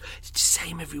 and it's just the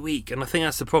same every week. And I think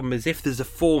that's the problem. Is if there's a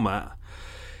format,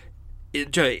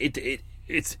 it's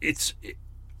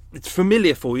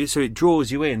familiar for you, so it draws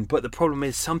you in. But the problem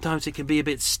is sometimes it can be a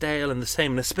bit stale and the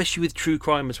same, and especially with true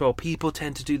crime as well. People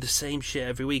tend to do the same shit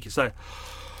every week. It's like,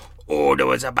 oh, there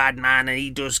was a bad man and he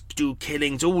does do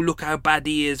killings. Oh, look how bad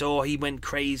he is. Oh, he went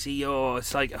crazy. Oh,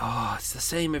 it's like, oh, it's the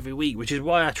same every week, which is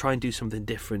why I try and do something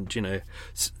different.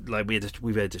 Like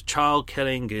we've had a child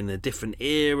killing in a different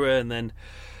era, and then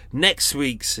next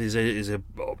week's is a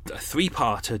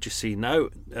three-parter, just so you know,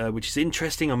 which is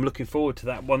interesting. I'm looking forward to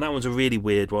that one. That one's a really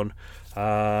weird one.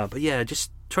 But yeah,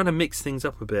 just trying to mix things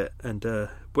up a bit and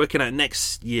working out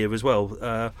next year as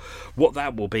well what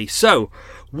that will be. So,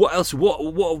 what else? What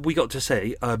have we got to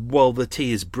say while the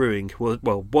tea is brewing?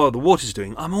 Well, while the water's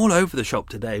doing. I'm all over the shop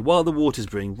today. While the water's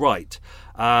brewing, right.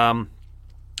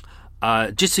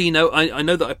 Just so you know, I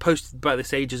know that I posted about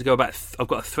this ages ago about I've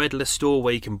got a Threadless store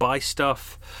where you can buy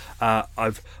stuff.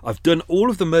 I've done all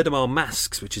of the Murder Mile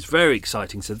masks, which is very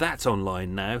exciting. So that's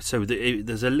online now. So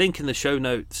there's a link in the show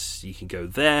notes. You can go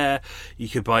there. You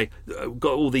can buy.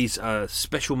 Got all these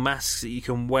special masks that you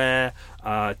can wear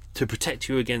to protect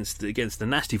you against the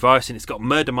nasty virus. And it's got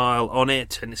Murder Mile on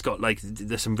it, and it's got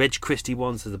there's some Reg Christie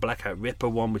ones. There's a Blackout Ripper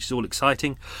one, which is all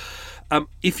exciting.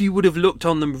 If you would have looked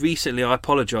on them recently, I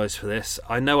apologise for this.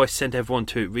 I know I sent everyone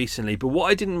to it recently, but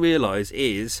what I didn't realise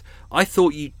is I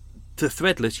thought to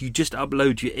Threadless, you just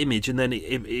upload your image and then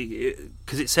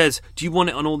because it says, do you want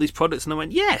it on all these products? And I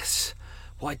went, yes.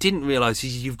 what I didn't realise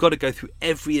is you've got to go through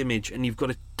every image and you've got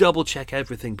to double check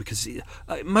everything, because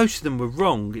most of them were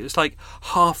wrong. It was like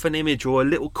half an image or a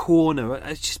little corner.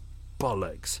 It's just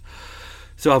bollocks.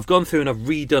 So I've gone through and I've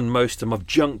redone most of them. I've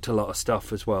junked a lot of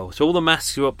stuff as well. So all the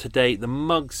masks are up to date. The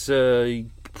mugs are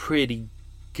pretty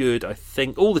good, I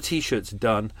think. All the t-shirts are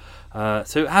done.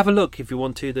 So have a look if you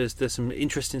want to. There's some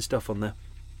interesting stuff on there.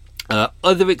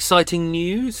 Other exciting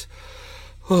news.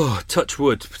 Oh, touch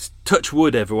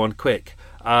wood, everyone, quick.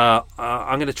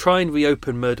 I'm going to try and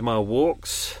reopen Murder Mile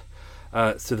walks.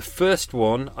 So the first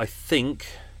one, I think,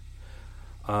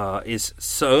 is,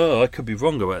 so I could be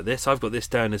wrong about this. I've got this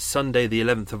down as Sunday the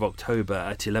 11th of October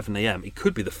at 11 a.m. It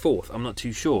could be the 4th, I'm not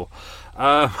too sure.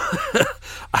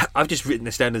 I've just written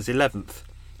this down as 11th.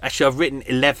 Actually, I've written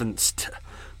 11th,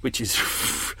 which is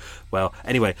well,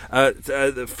 anyway,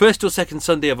 the first or second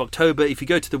Sunday of October. If you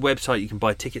go to the website, you can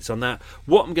buy tickets on that.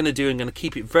 What I'm going to do, I'm going to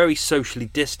keep it very socially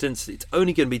distanced. It's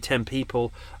only going to be 10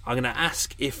 people. I'm going to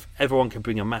ask if everyone can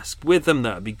bring a mask with them.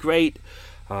 That would be great.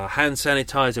 Hand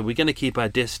sanitizer. We're going to keep our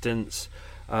distance,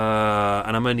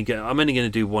 and I'm only going to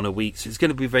do one a week, so it's going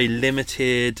to be very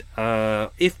limited.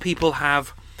 If people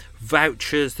have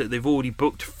vouchers that they've already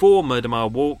booked for Murder Mile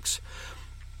walks,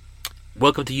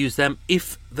 welcome to use them.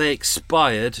 If they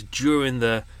expired during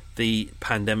the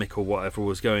pandemic or whatever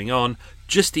was going on,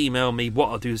 just email me. What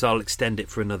I'll do is I'll extend it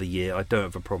for another year. I don't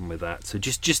have a problem with that, so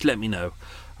just let me know.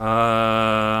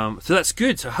 So that's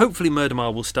good. So hopefully Murder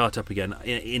Mile will start up again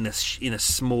in a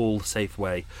small, safe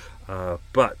way.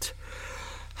 But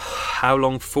how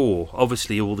long for?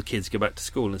 Obviously, all the kids go back to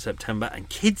school in September, and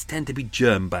kids tend to be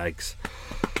germ bags.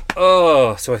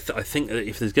 Oh, so I think that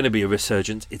if there's going to be a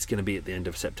resurgence, it's going to be at the end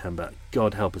of September.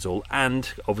 God help us all.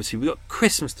 And obviously, we've got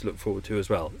Christmas to look forward to as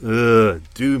well.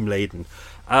 Doom laden.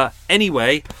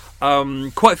 Anyway,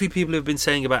 quite a few people have been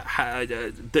saying about how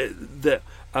that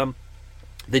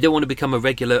they don't want to become a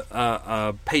regular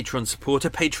Patreon supporter.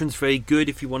 Patreon's very good.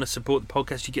 If you want to support the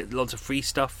podcast, you get lots of free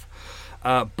stuff.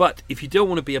 But if you don't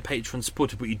want to be a Patreon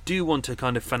supporter, but you do want to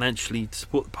kind of financially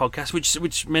support the podcast,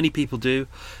 which many people do,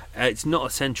 it's not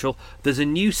essential. There's a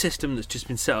new system that's just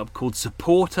been set up called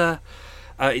Supporter.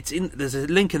 There's a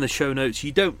link in the show notes.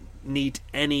 You don't need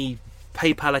any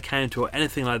PayPal account or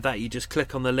anything like that. You just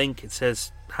click on the link. It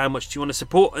says how much do you want to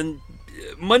support, and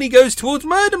money goes towards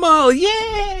Murder Mile.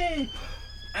 Yay!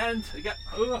 And again,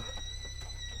 and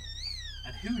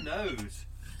who knows,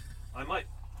 I'm going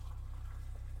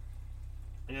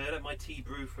to let my tea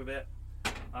brew for a bit.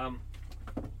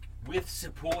 With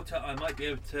Supporter, I might be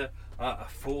able to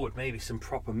afford maybe some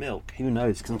proper milk. Who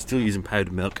knows, because I'm still using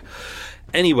powdered milk.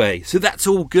 Anyway, so that's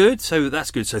all good. So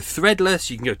that's good. So Threadless,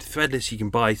 you can go to Threadless, you can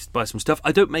buy some stuff.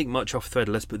 I don't make much off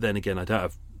Threadless, but then again, I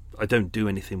don't do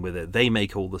anything with it. They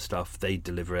make all the stuff, they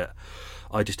deliver it.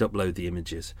 I just upload the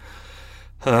images.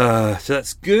 So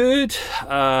that's good.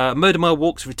 Murder Mile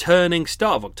walks returning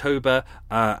start of October,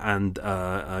 and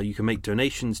you can make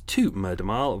donations to Murder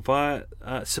Mile via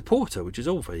Supporter, which is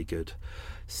all very good.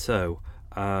 So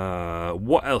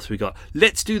what else we got?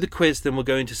 Let's do the quiz, then we'll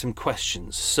go into some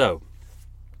questions. So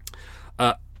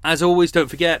as always, don't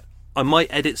forget, I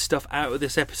might edit stuff out of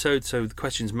this episode, so the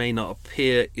questions may not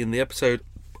appear in the episode.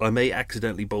 I may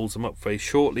accidentally balls them up very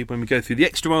shortly when we go through the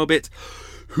extra mile bit.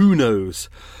 Who knows?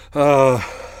 I'm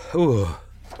going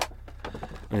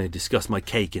to discuss my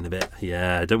cake in a bit.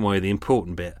 Yeah, don't worry, the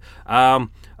important bit.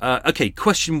 Okay,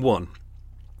 question 1.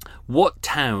 What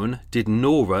town did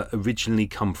Nora originally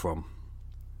come from?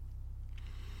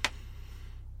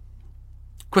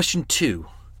 Question 2.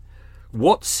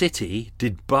 What city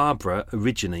did Barbara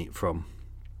originate from?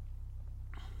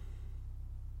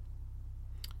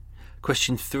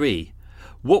 Question 3.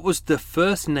 What was the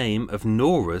first name of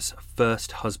Nora's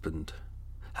first husband?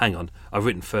 Hang on, I've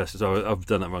written first, so I've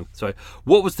done that wrong. Sorry.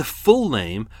 What was the full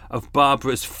name of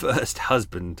Barbara's first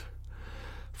husband?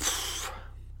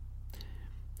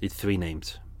 It's 3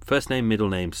 names. First name, middle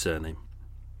name, surname.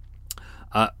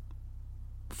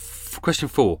 Question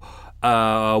 4.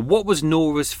 What was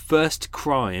Nora's first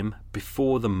crime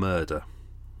before the murder?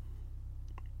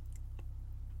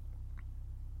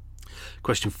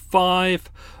 Question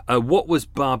 5. What was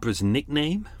Barbara's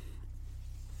nickname?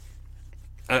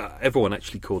 Everyone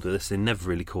actually called her this. They never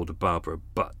really called her Barbara,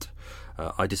 but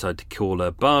I decided to call her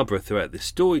Barbara throughout this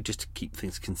story just to keep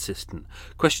things consistent.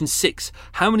 Question 6.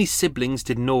 How many siblings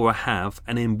did Nora have,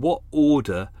 and in what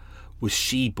order was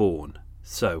she born?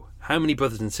 So, how many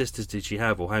brothers and sisters did she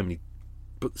have, or how many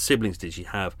siblings did she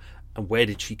have, and where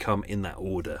did she come in that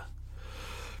order?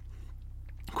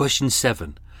 Question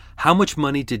 7. How much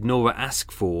money did Nora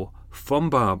ask for from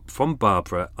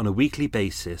Barbara on a weekly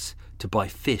basis to buy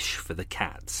fish for the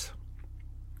cats?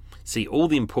 See, all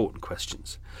the important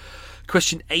questions.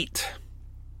 Question 8.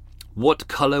 What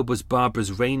colour was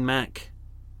Barbara's rain mac?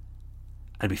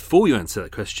 And before you answer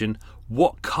that question,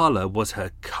 what colour was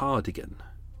her cardigan?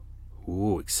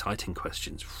 Ooh, exciting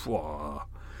questions. Whoa.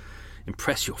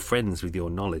 Impress your friends with your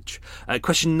knowledge.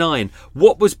 Question 9.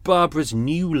 What was Barbara's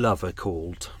new lover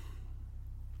called?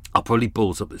 I'll probably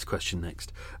balls up this question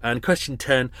next. And question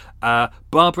 10.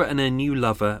 Barbara and her new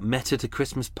lover met at a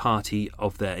Christmas party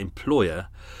of their employer,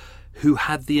 who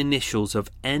had the initials of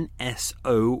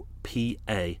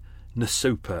NSOPA,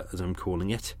 NSOPA as I'm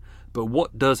calling it. But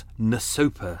what does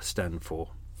NSOPA stand for?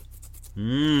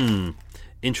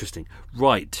 Interesting.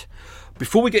 Right.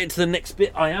 Before we get into the next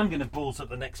bit, I am going to balls up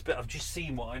the next bit. I've just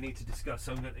seen what I need to discuss,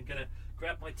 so I'm going to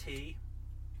grab my tea.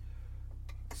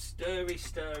 Stirry.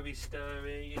 It's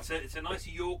a nice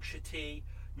Yorkshire tea,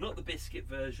 not the biscuit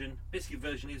version. Biscuit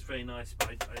version is very nice,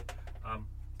 but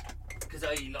because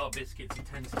I eat a lot of biscuits, it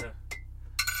tends to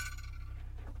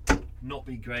not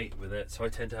be great with it, so I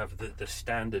tend to have the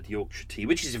standard Yorkshire tea,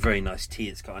 which is a very nice tea.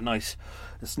 It's got a nice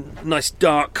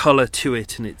dark colour to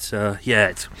it, and it's got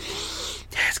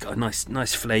a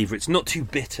nice flavour. It's not too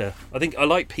bitter. I think I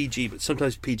like PG, but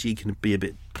sometimes PG can be a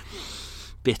bit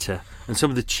bitter, and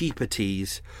some of the cheaper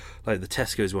teas, like the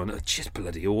Tesco's one, are just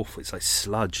bloody awful. It's like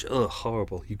sludge. Ugh,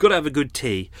 horrible. You've got to have a good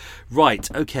tea. Right,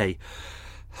 okay.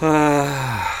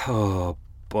 Oh,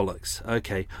 bollocks.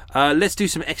 Okay, let's do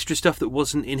some extra stuff that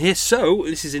wasn't in here. So,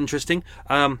 this is interesting.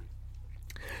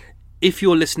 If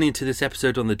you're listening to this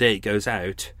episode on the day it goes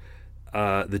out,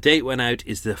 the day it went out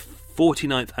is the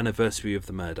 49th anniversary of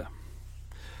the murder.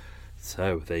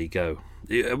 So, there you go.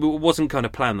 It wasn't kind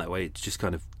of planned that way. It's just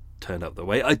kind of turned out that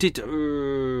way. I did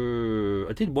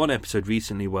one episode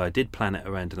recently where I did plan it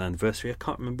around an anniversary. I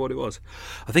can't remember what it was.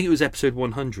 I think it was episode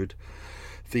 100.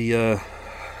 The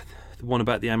one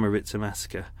about the Amaritsa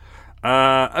massacre.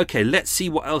 Okay, let's see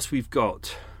what else we've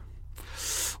got.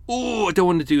 Oh, I don't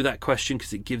want to do that question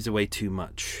because it gives away too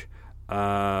much.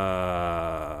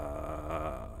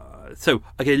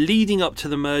 Leading up to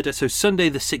the murder, so Sunday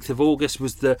the 6th of August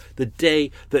was the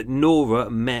day that Nora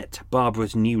met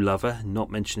Barbara's new lover, not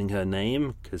mentioning her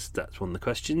name because that's one of the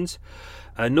questions.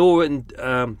 Nora and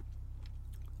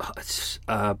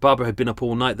Barbara had been up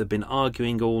all night. They'd been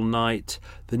arguing all night.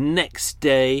 The next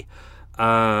day,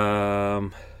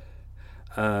 the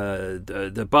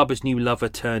Barbara's new lover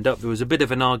turned up. There was a bit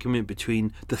of an argument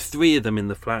between the three of them in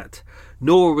the flat.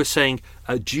 Nora was saying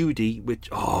Judy, which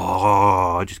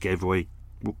I just gave away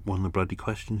one of the bloody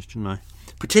questions, didn't I?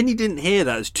 Pretend you didn't hear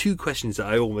that. There's 2 questions that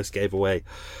I almost gave away.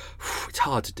 It's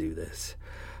hard to do this.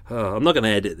 I'm not going to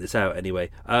edit this out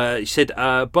anyway. She said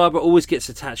Barbara always gets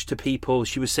attached to people.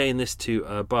 She was saying this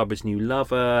to Barbara's new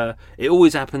lover. It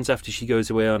always happens after she goes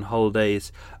away on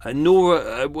holidays.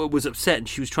 Nora was upset, and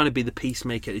she was trying to be the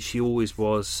peacemaker as she always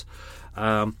was.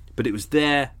 But it was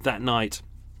there that night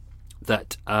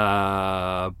that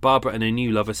Barbara and her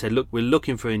new lover said, look, we're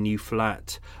looking for a new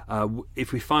flat.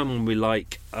 If we find one we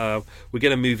like, we're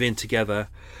going to move in together.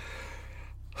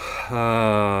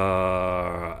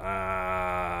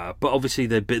 But obviously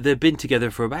they've been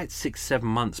together for about 6-7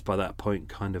 months by that point,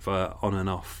 kind of on and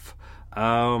off.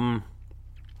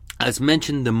 As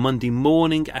mentioned, the Monday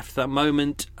morning after that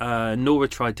moment, Nora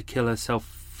tried to kill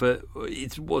herself.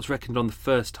 It was reckoned on the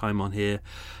first time on here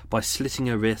by slitting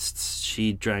her wrists.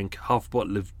 She drank half a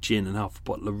bottle of gin and half a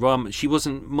bottle of rum. She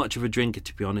wasn't much of a drinker,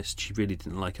 to be honest. She really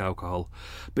didn't like alcohol,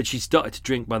 but she started to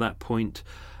drink by that point.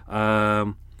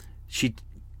 She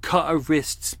cut her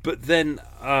wrists, but then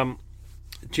as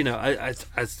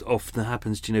often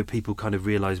happens, people kind of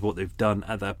realise what they've done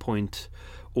at that point,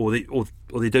 or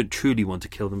they don't truly want to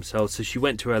kill themselves. So she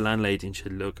went to her landlady and she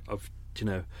said, look,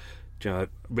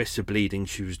 wrists are bleeding.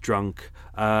 She was drunk.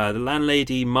 The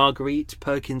landlady, Marguerite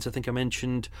Perkins, I think I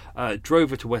mentioned,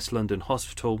 drove her to West London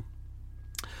Hospital,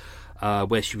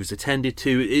 where she was attended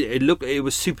to. It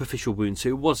was superficial wounds, so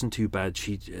it wasn't too bad.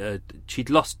 She'd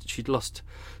lost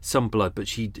some blood, but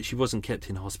she wasn't kept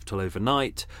in hospital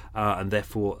overnight, and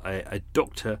therefore a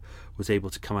doctor was able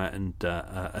to come out and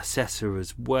assess her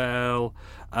as well.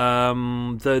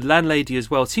 The landlady as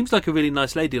well seems like a really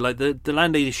nice lady. Like the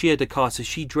landlady, she had a car, so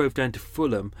she drove down to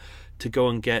Fulham to go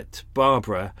and get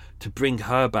Barbara to bring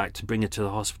her back, to bring her to the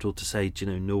hospital to say,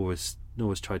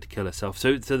 Nora's tried to kill herself.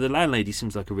 So the landlady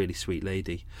seems like a really sweet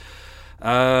lady.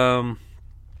 Doctor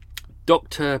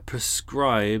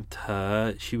prescribed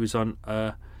her. She was on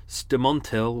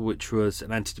Stemontil, which was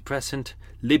an antidepressant,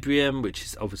 Librium, which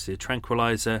is obviously a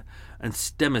tranquilizer, and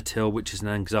Stemetil, which is an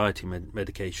anxiety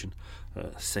medication.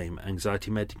 Same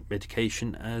anxiety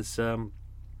medication as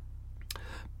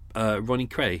Ronnie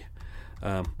Cray.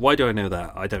 Why do I know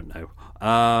that? I don't know.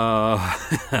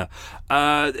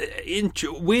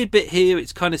 Weird bit here,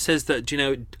 it kind of says that,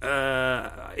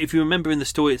 if you remember in the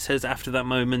story, it says after that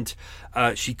moment,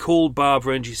 she called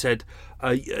Barbara and she said,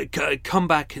 come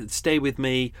back and stay with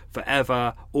me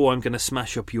forever, or I'm going to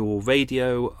smash up your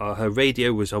radio. Her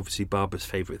radio was obviously Barbara's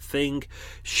favourite thing.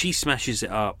 She smashes it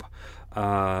up,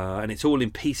 and it's all in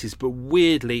pieces. But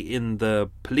weirdly, in the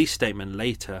police statement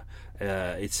later,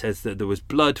 it says that there was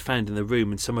blood found in the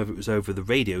room, and some of it was over the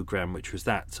radiogram, which was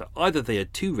that. So either they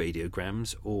had 2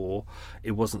 radiograms, or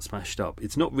it wasn't smashed up.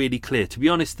 It's not really clear. To be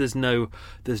honest, there's no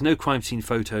crime scene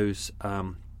photos.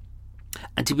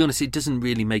 And to be honest, it doesn't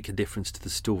really make a difference to the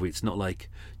story. It's not like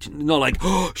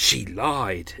oh, she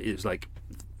lied. It was like,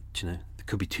 there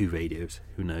could be 2 radios.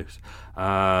 Who knows?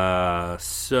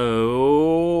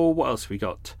 So what else we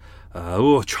got?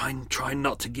 Try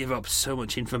not to give up so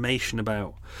much information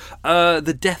about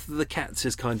the death of the cats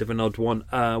is kind of an odd one.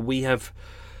 We have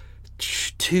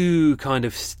 2 kind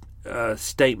of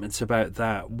statements about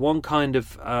that. One kind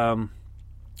of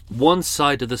one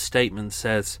side of the statement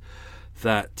says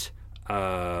that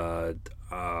Nora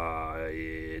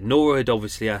had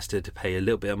obviously asked her to pay a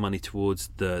little bit of money towards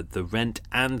the rent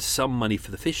and some money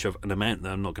for the fish, of an amount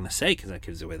that I'm not going to say because that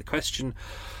gives away the question.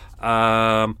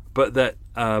 But that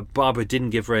Barbara didn't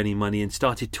give her any money and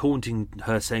started taunting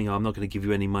her, saying, I'm not going to give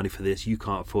you any money for this, you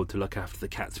can't afford to look after the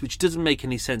cats, which doesn't make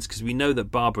any sense because we know that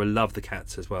Barbara loved the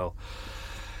cats as well.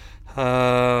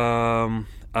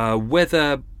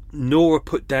 Whether Nora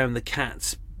put down the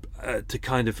cats to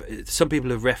kind of, some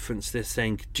people have referenced this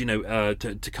saying,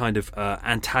 to kind of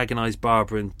antagonise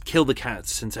Barbara and kill the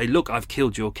cats and say, look, I've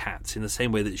killed your cats, in the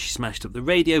same way that she smashed up the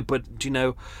radio. But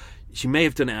she may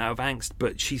have done it out of angst,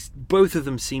 but both of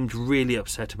them seemed really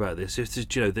upset about this. This was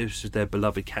their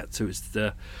beloved cats. So it's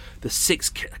the 6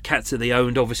 cats that they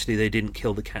owned. Obviously, they didn't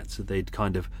kill the cats that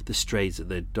the strays that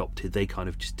they adopted. They kind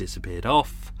of just disappeared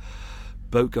off.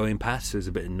 Boat going past, there's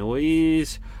a bit of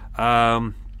noise.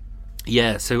 So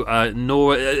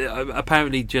Nora,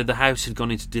 apparently the house had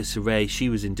gone into disarray. She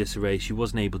was in disarray. She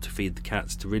wasn't able to feed the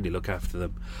cats, to really look after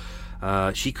them.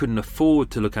 She couldn't afford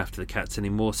to look after the cats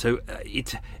anymore. So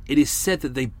it is said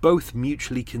that they both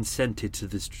mutually consented to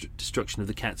the destruction of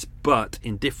the cats, but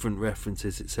in different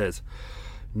references it says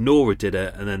Nora did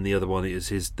it, and then the other one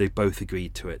is they both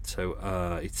agreed to it.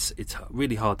 So it's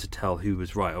really hard to tell who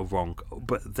was right or wrong.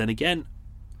 But then again,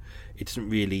 it doesn't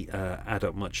really add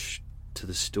up much to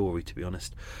the story, to be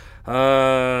honest.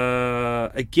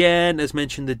 Again, as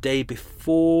mentioned, the day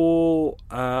before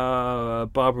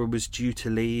Barbara was due to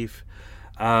leave,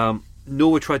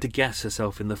 Nora tried to gas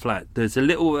herself in the flat. There's a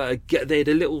little they had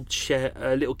a little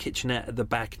kitchenette at the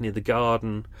back near the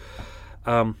garden.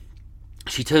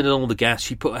 She turned on all the gas,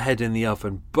 she put her head in the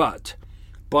oven, but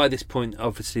by this point,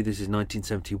 obviously this is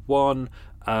 1971,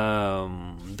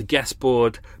 the gas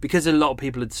board, because a lot of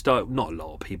people had started, not a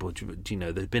lot of people,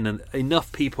 there's been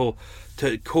enough people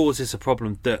to cause this a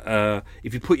problem that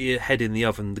if you put your head in the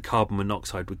oven, the carbon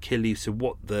monoxide would kill you. So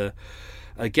what the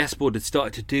gas board had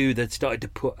started to do, they'd started to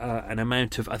put an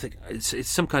amount of, I think it's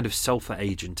some kind of sulfur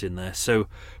agent in there. So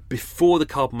before the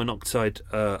carbon monoxide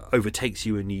overtakes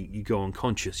you and you go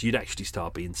unconscious, you'd actually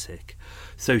start being sick.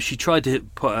 So she tried to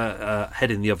put her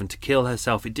head in the oven to kill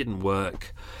herself. It didn't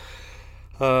work.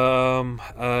 She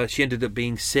ended up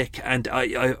being sick, and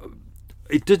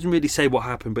it doesn't really say what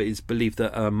happened, but it's believed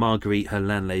that Marguerite, her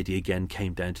landlady, again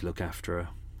came down to look after her.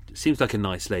 It seems like a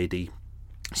nice lady.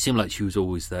 It seemed like she was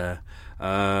always there.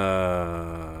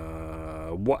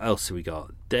 What else have we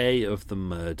got? Day of the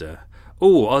murder.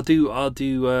 Oh, I'll do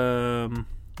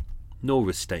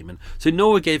Nora's statement. So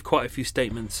Nora gave quite a few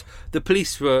statements. The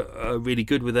police were really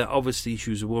good with her. Obviously, she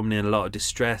was a woman in a lot of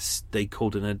distress. They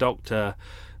called in a doctor.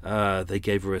 They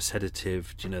gave her a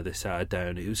sedative. They sat her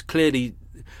down. It was clearly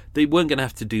they weren't going to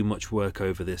have to do much work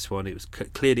over this one. It was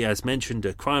clearly, as mentioned,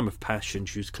 a crime of passion.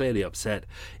 She was clearly upset.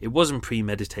 It wasn't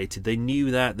premeditated. They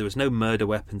knew that. There was no murder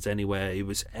weapons anywhere. It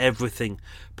was everything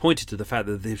pointed to the fact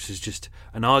that this was just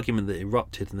an argument that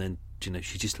erupted, and then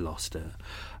she just lost her.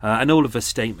 And all of her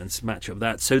statements match up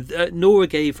that. So Nora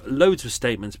gave loads of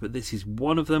statements, but this is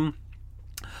one of them.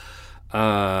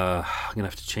 I'm going to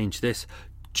have to change this.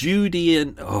 Judy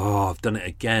and... Oh, I've done it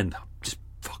again. Just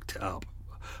fucked it up.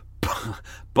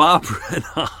 Barbara and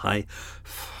I...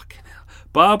 Fucking hell.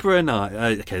 Barbara and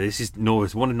I... okay, this is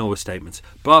one of Nora's statements.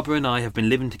 Barbara and I have been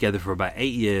living together for about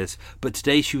 8 years, but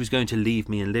today she was going to leave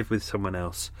me and live with someone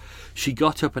else. She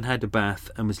got up and had a bath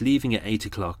and was leaving at 8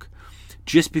 o'clock.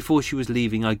 Just before she was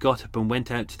leaving, I got up and went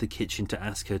out to the kitchen to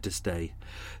ask her to stay.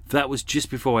 That was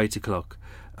just before 8 o'clock.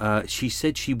 She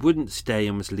said she wouldn't stay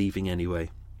and was leaving anyway.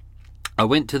 I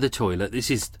went to the toilet.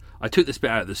 I took this bit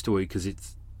out of the story because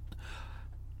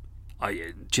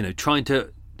trying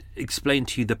to explain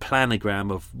to you the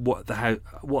planogram of what the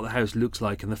house looks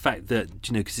like, and the fact that,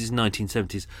 because it's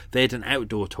 1970s, they had an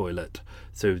outdoor toilet,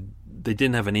 so they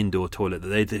didn't have an indoor toilet.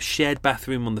 They had a shared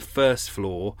bathroom on the first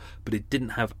floor, but it didn't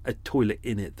have a toilet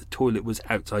in it. The toilet was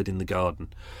outside in the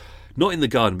garden. Not in the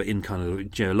garden, but in kind of,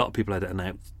 a lot of people had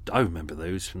I remember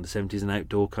those from the 70s, an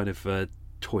outdoor kind of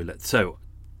toilet. So,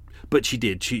 but she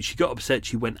did. She got upset.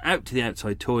 She went out to the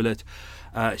outside toilet.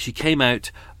 She came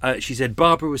out. She said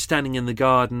Barbara was standing in the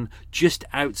garden just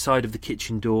outside of the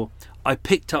kitchen door. I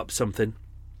picked up something.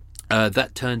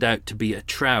 That turned out to be a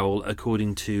trowel,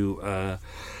 according to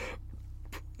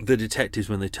the detectives.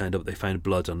 When they turned up, they found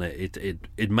blood on it.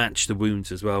 It matched the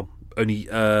wounds as well. Only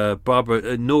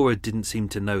Nora didn't seem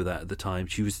to know that at the time.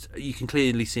 You can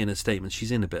clearly see in her statement,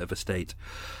 she's in a bit of a state.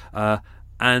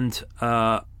 And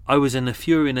I was in a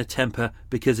fury and a temper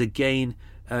because, again,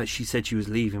 she said she was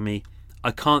leaving me. I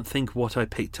can't think what I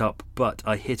picked up, but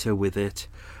I hit her with it.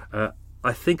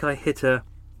 I think I hit her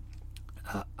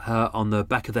on the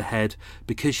back of the head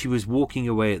because she was walking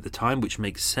away at the time, which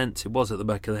makes sense. It was at the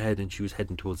back of the head and she was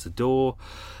heading towards the door.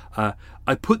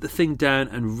 I put the thing down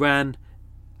and ran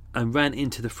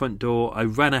into the front door. I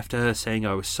ran after her saying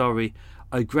I was sorry.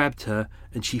 I grabbed her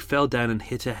and she fell down and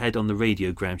hit her head on the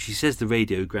radiogram. She says the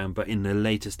radiogram, but in a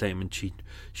later statement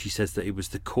she says that it was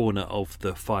the corner of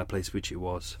the fireplace, which it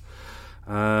was.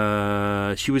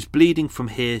 She was bleeding from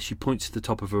here. She points to the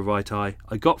top of her right eye.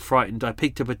 I got frightened. I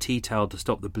picked up a tea towel to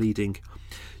stop the bleeding.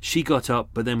 She got up,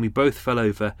 but then we both fell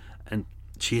over and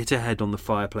she hit her head on the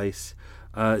fireplace.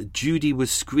 Judy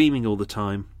was screaming all the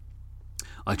time.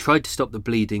 I tried to stop the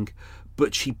bleeding,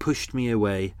 but she pushed me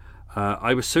away.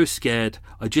 I was so scared.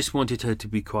 I just wanted her to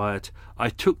be quiet. I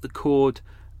took the cord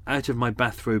out of my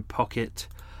bathrobe pocket.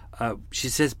 She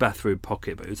says bathrobe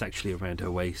pocket, but it was actually around her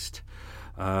waist.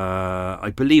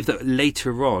 I believe that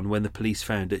later on, when the police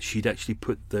found it, she'd actually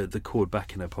put the cord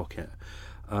back in her pocket.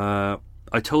 I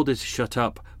told her to shut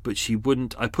up, but she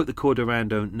wouldn't. I put the cord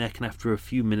around her neck, and after a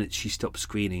few minutes she stopped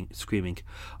screaming.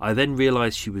 I then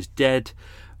realised she was dead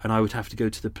and I would have to go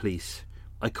to the police.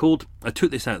 I took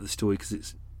this out of the story because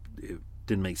it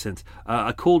didn't make sense.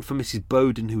 I called for Mrs.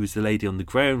 Bowden, who was the lady on the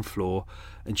ground floor,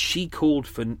 and she called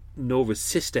for Nora's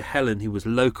sister Helen, who was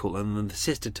local, and then the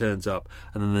sister turns up,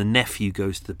 and then the nephew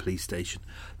goes to the police station.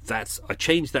 I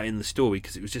changed that in the story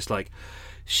because it was just like,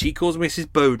 she calls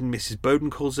Mrs.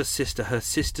 Bowden calls her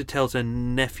sister tells her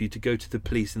nephew to go to the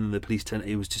police, and then the police turn.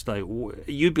 It was just like,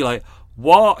 you'd be like,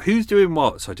 what? Who's doing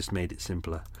what? So I just made it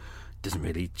simpler. Doesn't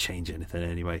really change anything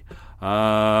anyway.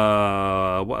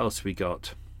 What else we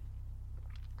got?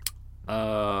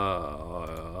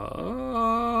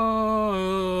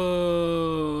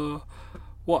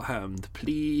 What happened?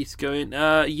 Please go in.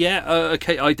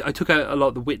 Okay. I took out a lot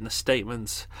of the witness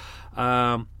statements.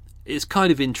 It's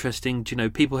kind of interesting.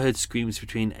 People heard screams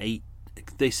between 8.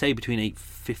 They say between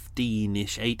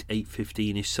 8:15ish,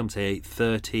 8:15ish. Some say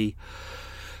 8:30.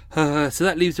 So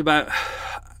that leaves about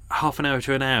half an hour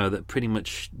to an hour that pretty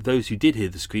much those who did hear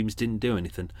the screams didn't do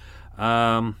anything.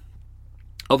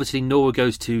 Obviously, Nora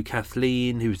goes to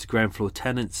Kathleen, who's the ground floor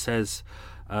tenant, says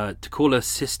to call her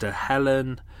sister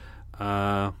Helen. She's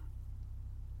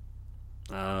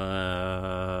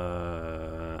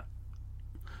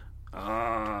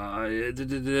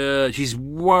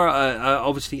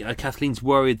obviously Kathleen's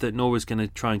worried that Nora's going to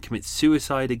try and commit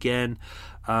suicide again.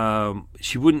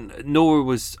 Nora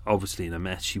was obviously in a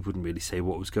mess. She wouldn't really say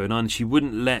what was going on. She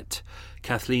wouldn't let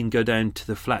Kathleen go down to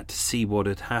the flat to see what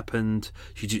had happened.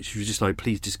 She was just like,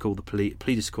 please just call the police.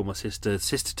 Please just call my sister.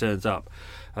 Sister turns up.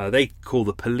 They call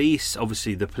the police.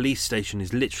 Obviously, the police station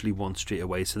is literally one street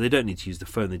away, so they don't need to use the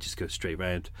phone. They just go straight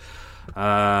round.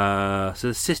 So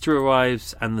the sister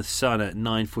arrives, and the son at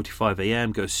 9:45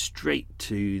 a.m. goes straight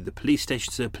to the police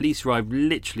station. So the police arrive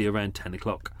literally around 10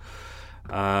 o'clock.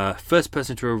 First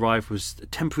person to arrive was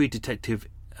temporary detective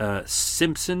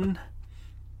Simpson.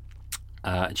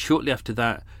 And shortly after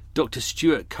that, Dr.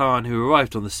 Stuart Kahn, who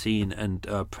arrived on the scene and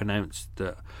pronounced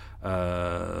that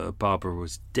Barbara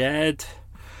was dead.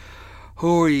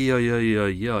 What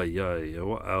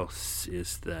else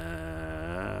is there?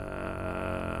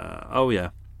 Oh, yeah.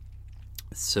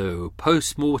 So,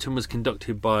 post-mortem was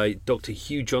conducted by Dr.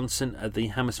 Hugh Johnson at the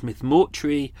Hammersmith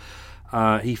Mortuary.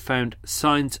 He found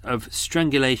signs of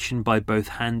strangulation by both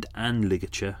hand and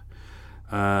ligature.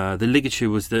 The ligature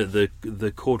was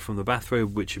the cord from the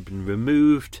bathrobe, which had been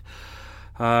removed.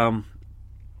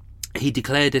 He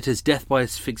declared it as death by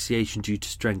asphyxiation due to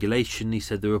strangulation. He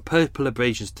said there were purple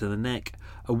abrasions to the neck,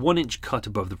 a 1-inch cut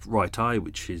above the right eye,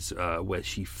 which is where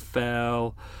she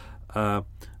fell. a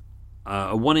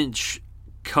 1-inch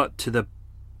cut to the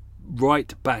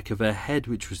right back of her head,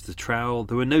 which was the trowel.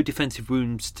 There were no defensive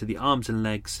wounds to the arms and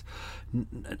legs,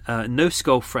 no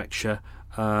skull fracture,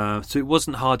 so it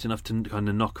wasn't hard enough to kind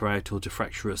of knock her out or to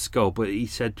fracture her skull. But he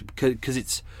said, because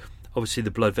it's obviously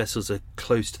the blood vessels are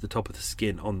close to the top of the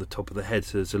skin on the top of the head,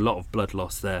 so there's a lot of blood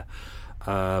loss there,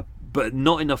 but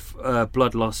not enough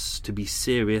blood loss to be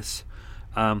serious.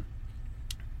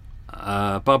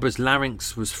 Barbara's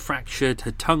larynx was fractured,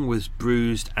 her tongue was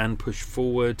bruised and pushed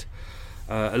forward.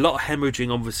 A lot of hemorrhaging,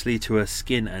 obviously, to her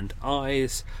skin and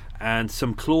eyes, and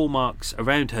some claw marks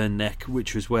around her neck,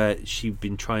 which was where she'd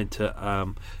been trying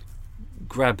to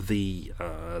grab the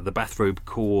bathrobe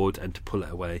cord and to pull it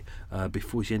away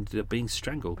before she ended up being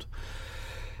strangled.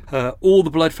 All the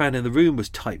blood found in the room was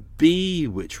type B,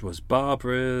 which was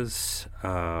Barbara's.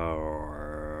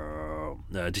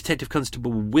 Detective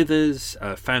Constable Withers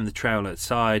found the trowel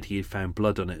outside. He had found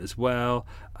blood on it as well.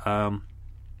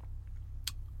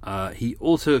 He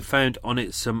also found on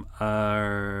it some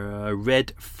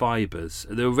red fibres.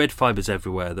 There were red fibres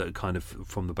everywhere that are kind of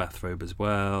from the bathrobe as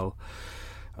well.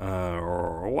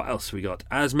 What else we got?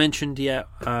 As mentioned, in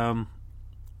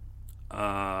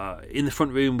the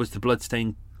front room was the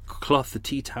bloodstained cloth, the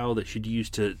tea towel that she'd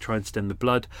used to try and stem the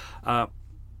blood.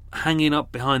 Hanging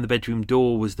up behind the bedroom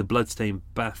door was the bloodstained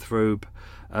bathrobe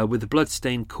with the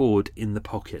bloodstained cord in the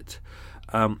pocket.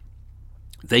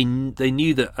 They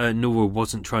knew that Nora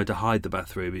wasn't trying to hide the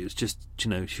bathrobe. It was just,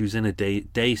 she was in a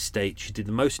dazed state. She did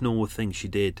the most normal thing she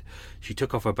did. She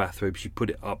took off her bathrobe. She put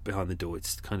it up behind the door.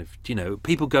 It's kind of,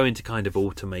 people go into kind of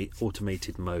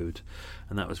automated mode,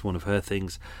 and that was one of her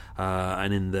things.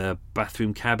 And in the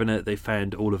bathroom cabinet, they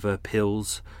found all of her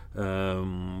pills.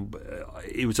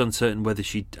 It was uncertain whether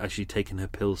she'd actually taken her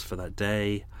pills for that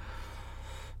day.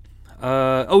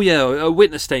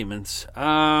 Witness statements.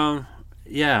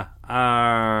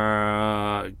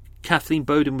 Kathleen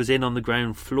Bowden was in on the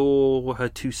ground floor. Her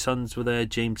 2 sons were there,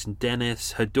 James and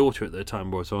Dennis. Her daughter at the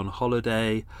time was on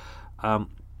holiday.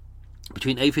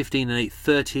 Between 8:15 and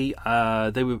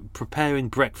 8:30, they were preparing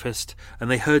breakfast and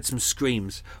they heard some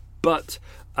screams. But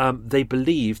they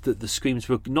believed that the screams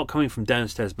were not coming from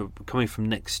downstairs but coming from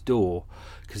next door,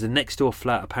 because the next door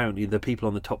flat, apparently the people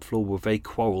on the top floor were very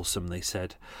quarrelsome, they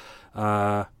said.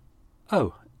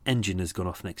 Engine has gone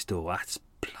off next door. That's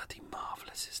bloody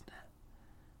marvellous, isn't it?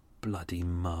 Bloody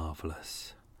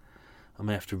marvellous. I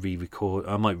may have to re-record.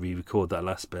 I might re-record that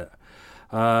last bit.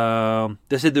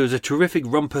 They said there was a terrific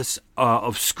rumpus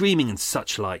of screaming and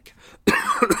such like.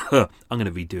 I'm going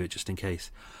to redo it just in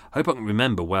case. I hope I can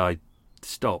remember where I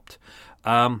stopped.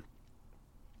 What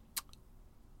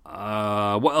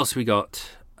else we got?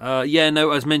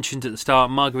 As mentioned at the start,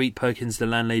 Marguerite Perkins, the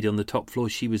landlady on the top floor,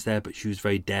 she was there, but she was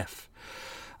very deaf.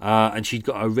 And she'd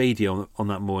got a radio on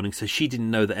that morning, so she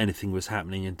didn't know that anything was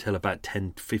happening until about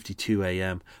 10:52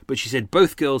 a.m. But she said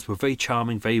both girls were very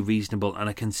charming, very reasonable, and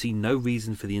I can see no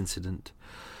reason for the incident.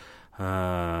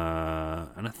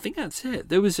 And I think that's it.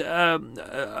 There was an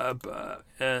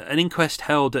inquest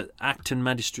held at Acton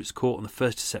Magistrates Court on the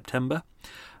 1st of September.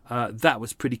 That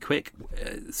was pretty quick.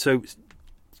 So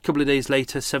a couple of days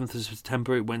later, 7th of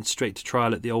September, it went straight to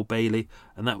trial at the Old Bailey,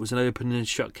 and that was an open and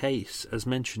shut case, as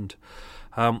mentioned.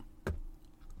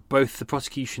 Both the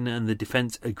prosecution and the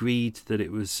defence agreed that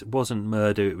it wasn't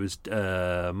murder, it was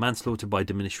manslaughter by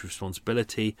diminished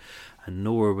responsibility, and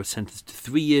Nora was sentenced to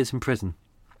 3 years in prison.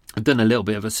 I've done a little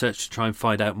bit of a search to try and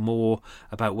find out more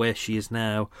about where she is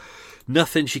now.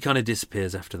 Nothing. She kind of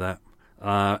disappears after that.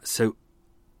 So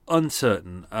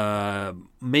uncertain.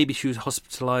 Maybe she was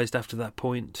hospitalised after that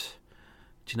point.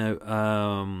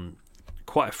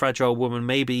 Quite a fragile woman.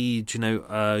 Maybe,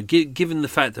 given the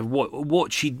fact of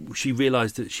what she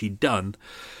realised that she'd done,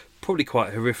 probably quite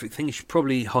a horrific thing. She's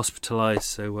probably hospitalised.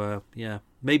 So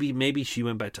maybe she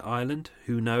went back to Ireland.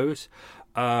 Who knows?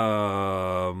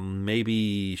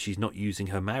 Maybe she's not using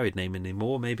her married name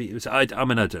anymore. Maybe it was. I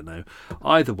don't know.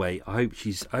 Either way, I hope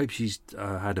she's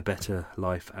had a better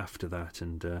life after that,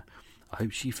 and I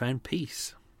hope she found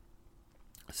peace.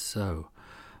 So,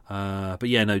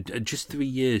 just 3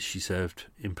 years she served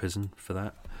in prison for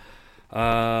that.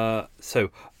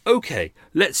 Okay,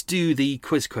 let's do the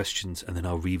quiz questions, and then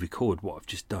I'll re-record what I've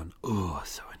just done. Oh,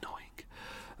 so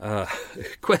annoying.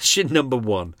 Question number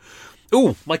 1.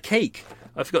 Oh, my cake.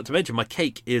 I forgot to mention, my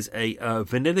cake is a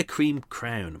vanilla cream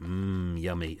crown.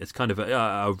 Yummy. It's kind of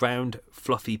a round,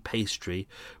 fluffy pastry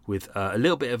with a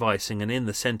little bit of icing, and in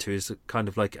the centre is kind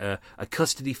of like a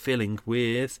custardy filling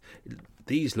with...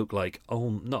 These look like,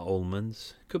 not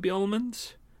almonds. Could be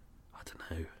almonds? I don't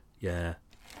know. Yeah.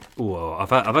 Oh, I've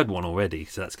had one already,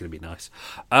 so that's going to be nice.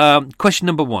 Question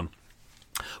number 1.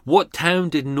 What town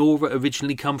did Nora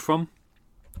originally come from?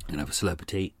 Another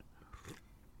celebrity.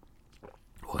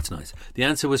 Oh, that's nice. The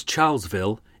answer was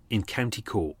Charlesville in County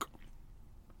Cork.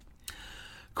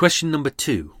 Question number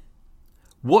 2.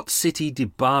 What city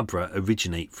did Barbara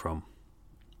originate from?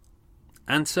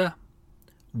 Answer: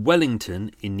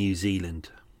 Wellington in New Zealand.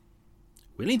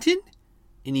 Wellington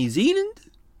in New Zealand?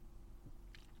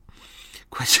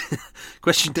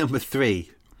 Question number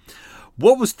 3.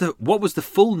 What was the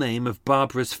full name of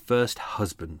Barbara's first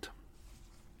husband?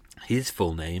 His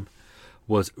full name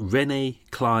was Rene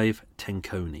Clive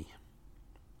Tenconi.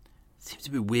 Seems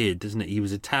a bit weird, doesn't it? He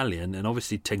was Italian, and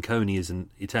obviously Tenconi is an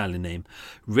Italian name.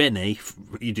 Rene,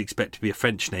 you'd expect to be a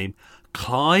French name.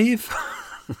 Clive?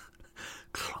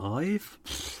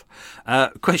 Clive?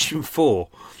 Question 4.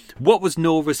 What was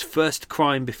Nora's first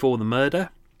crime before the murder?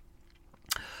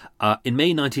 In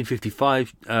May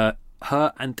 1955,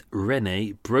 her and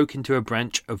Rene broke into a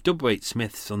branch of W.H.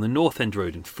 Smith's on the North End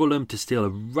Road in Fulham to steal a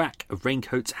rack of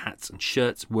raincoats, hats and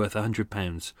shirts worth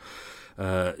 £100.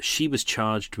 She was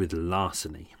charged with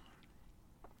larceny.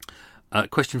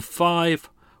 Question 5.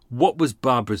 What was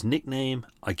Barbara's nickname?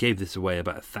 I gave this away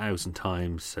about 1,000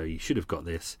 times, so you should have got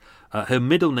this. Her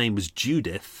middle name was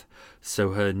Judith,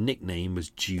 so her nickname was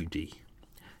Judy.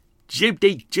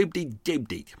 Judy.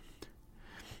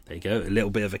 There you go, a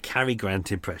little bit of a Cary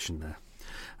Grant impression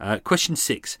there. Question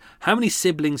 6. How many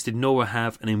siblings did Nora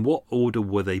have, and in what order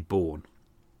were they born?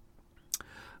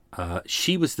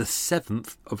 She was the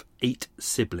 7th of 8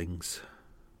 siblings.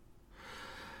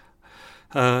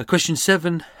 Question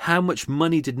 7. How much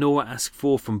money did Nora ask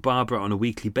for from Barbara on a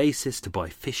weekly basis to buy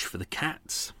fish for the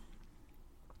cats?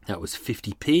 That was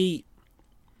 50p.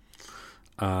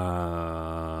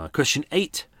 Question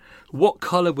 8. What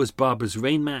colour was Barbara's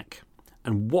rainmac?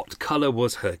 And what colour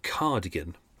was her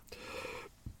cardigan?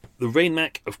 The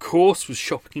rainmac, of course, was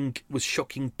shocking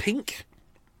pink.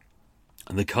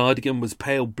 And the cardigan was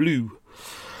pale blue.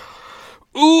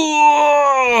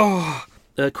 Ooh!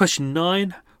 Question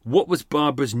 9. What was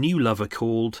Barbara's new lover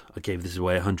called? I gave this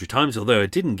away 100 times, although I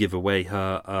didn't give away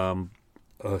her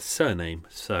surname.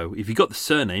 So if you got the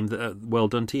surname, well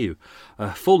done to you.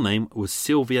 Her full name was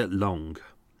Sylvia Long.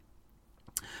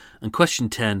 And question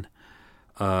 10.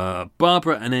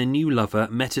 Barbara and her new lover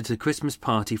met at a Christmas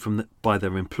party by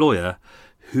their employer,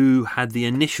 who had the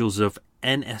initials of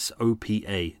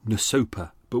NSOPA,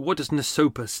 NSOPA. But what does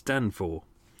NSOPA stand for?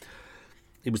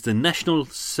 It was the National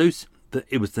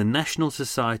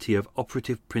Society of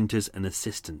Operative Printers and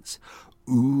Assistants.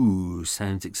 Ooh,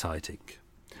 sounds exciting.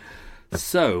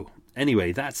 So,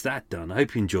 anyway, that's that done. I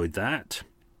hope you enjoyed that.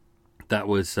 That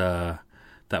was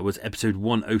episode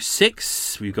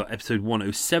 106. We've got episode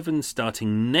 107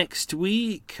 starting next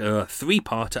week.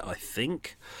 3-parter, I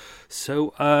think.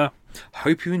 So,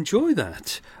 hope you enjoy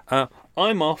that.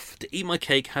 I'm off to eat my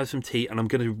cake, have some tea, and I'm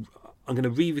gonna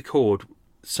re-record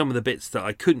some of the bits that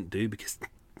I couldn't do because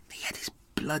he had his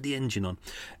bloody engine on.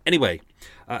 Anyway,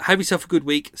 have yourself a good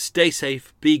week. Stay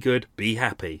safe. Be good. Be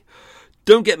happy.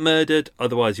 Don't get murdered,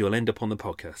 otherwise you'll end up on the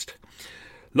podcast.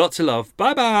 Lots of love.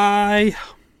 Bye-bye.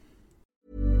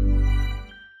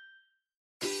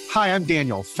 Hi, I'm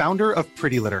Daniel, founder of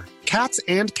Pretty Litter. Cats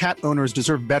and cat owners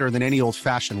deserve better than any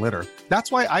old-fashioned litter.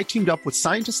 That's why I teamed up with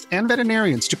scientists and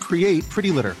veterinarians to create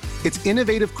Pretty Litter. Its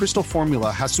innovative crystal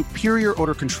formula has superior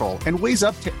odor control and weighs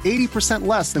up to 80%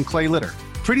 less than clay litter.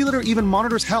 Pretty Litter even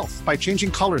monitors health by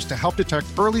changing colors to help detect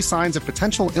early signs of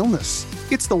potential illness.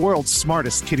 It's the world's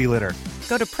smartest kitty litter.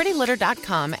 Go to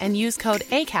prettylitter.com and use code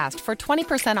ACAST for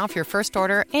 20% off your first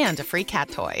order and a free cat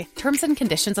toy. Terms and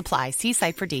conditions apply. See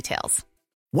site for details.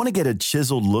 Want to get a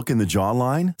chiseled look in the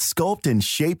jawline? Sculpt and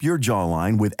shape your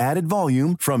jawline with added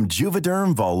volume from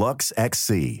Juvederm Volux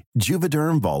XC.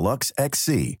 Juvederm Volux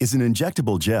XC is an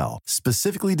injectable gel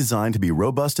specifically designed to be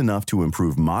robust enough to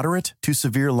improve moderate to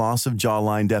severe loss of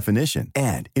jawline definition.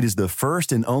 And it is the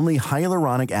first and only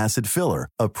hyaluronic acid filler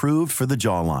approved for the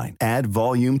jawline. Add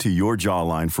volume to your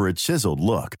jawline for a chiseled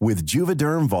look with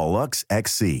Juvederm Volux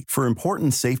XC. For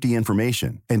important safety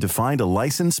information and to find a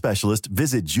licensed specialist,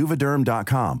 visit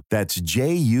Juvederm.com. That's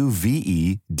Juvederm.com.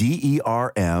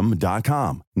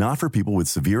 Not for people with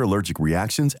severe allergic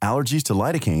reactions, allergies to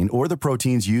lidocaine, or the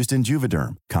proteins used in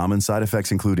Juvederm. Common side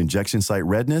effects include injection site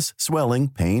redness, swelling,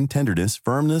 pain, tenderness,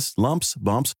 firmness, lumps,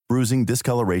 bumps, bruising,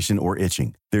 discoloration, or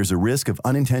itching. There's a risk of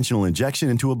unintentional injection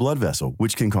into a blood vessel,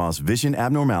 which can cause vision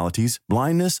abnormalities,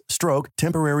 blindness, stroke,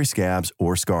 temporary scabs,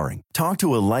 or scarring. Talk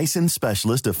to a licensed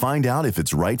specialist to find out if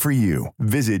it's right for you.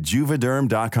 Visit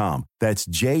Juvederm.com. That's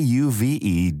Juvederm.com.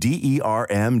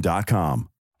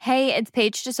 Hey, it's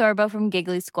Paige DeSorbo from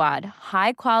Giggly Squad.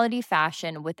 High quality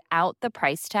fashion without the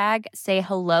price tag. Say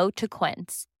hello to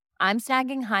Quince. I'm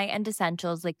snagging high-end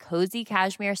essentials like cozy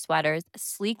cashmere sweaters,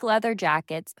 sleek leather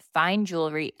jackets, fine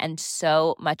jewelry, and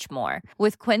so much more.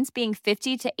 With Quince being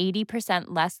 50 to 80%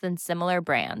 less than similar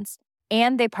brands.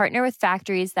 And they partner with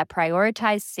factories that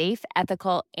prioritize safe,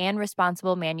 ethical, and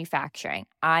responsible manufacturing.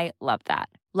 I love that.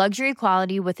 Luxury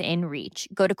quality within reach.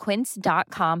 Go to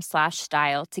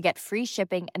quince.com/style to get free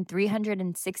shipping and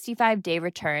 365-day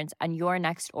returns on your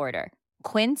next order.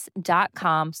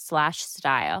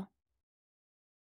 Quince.com/style.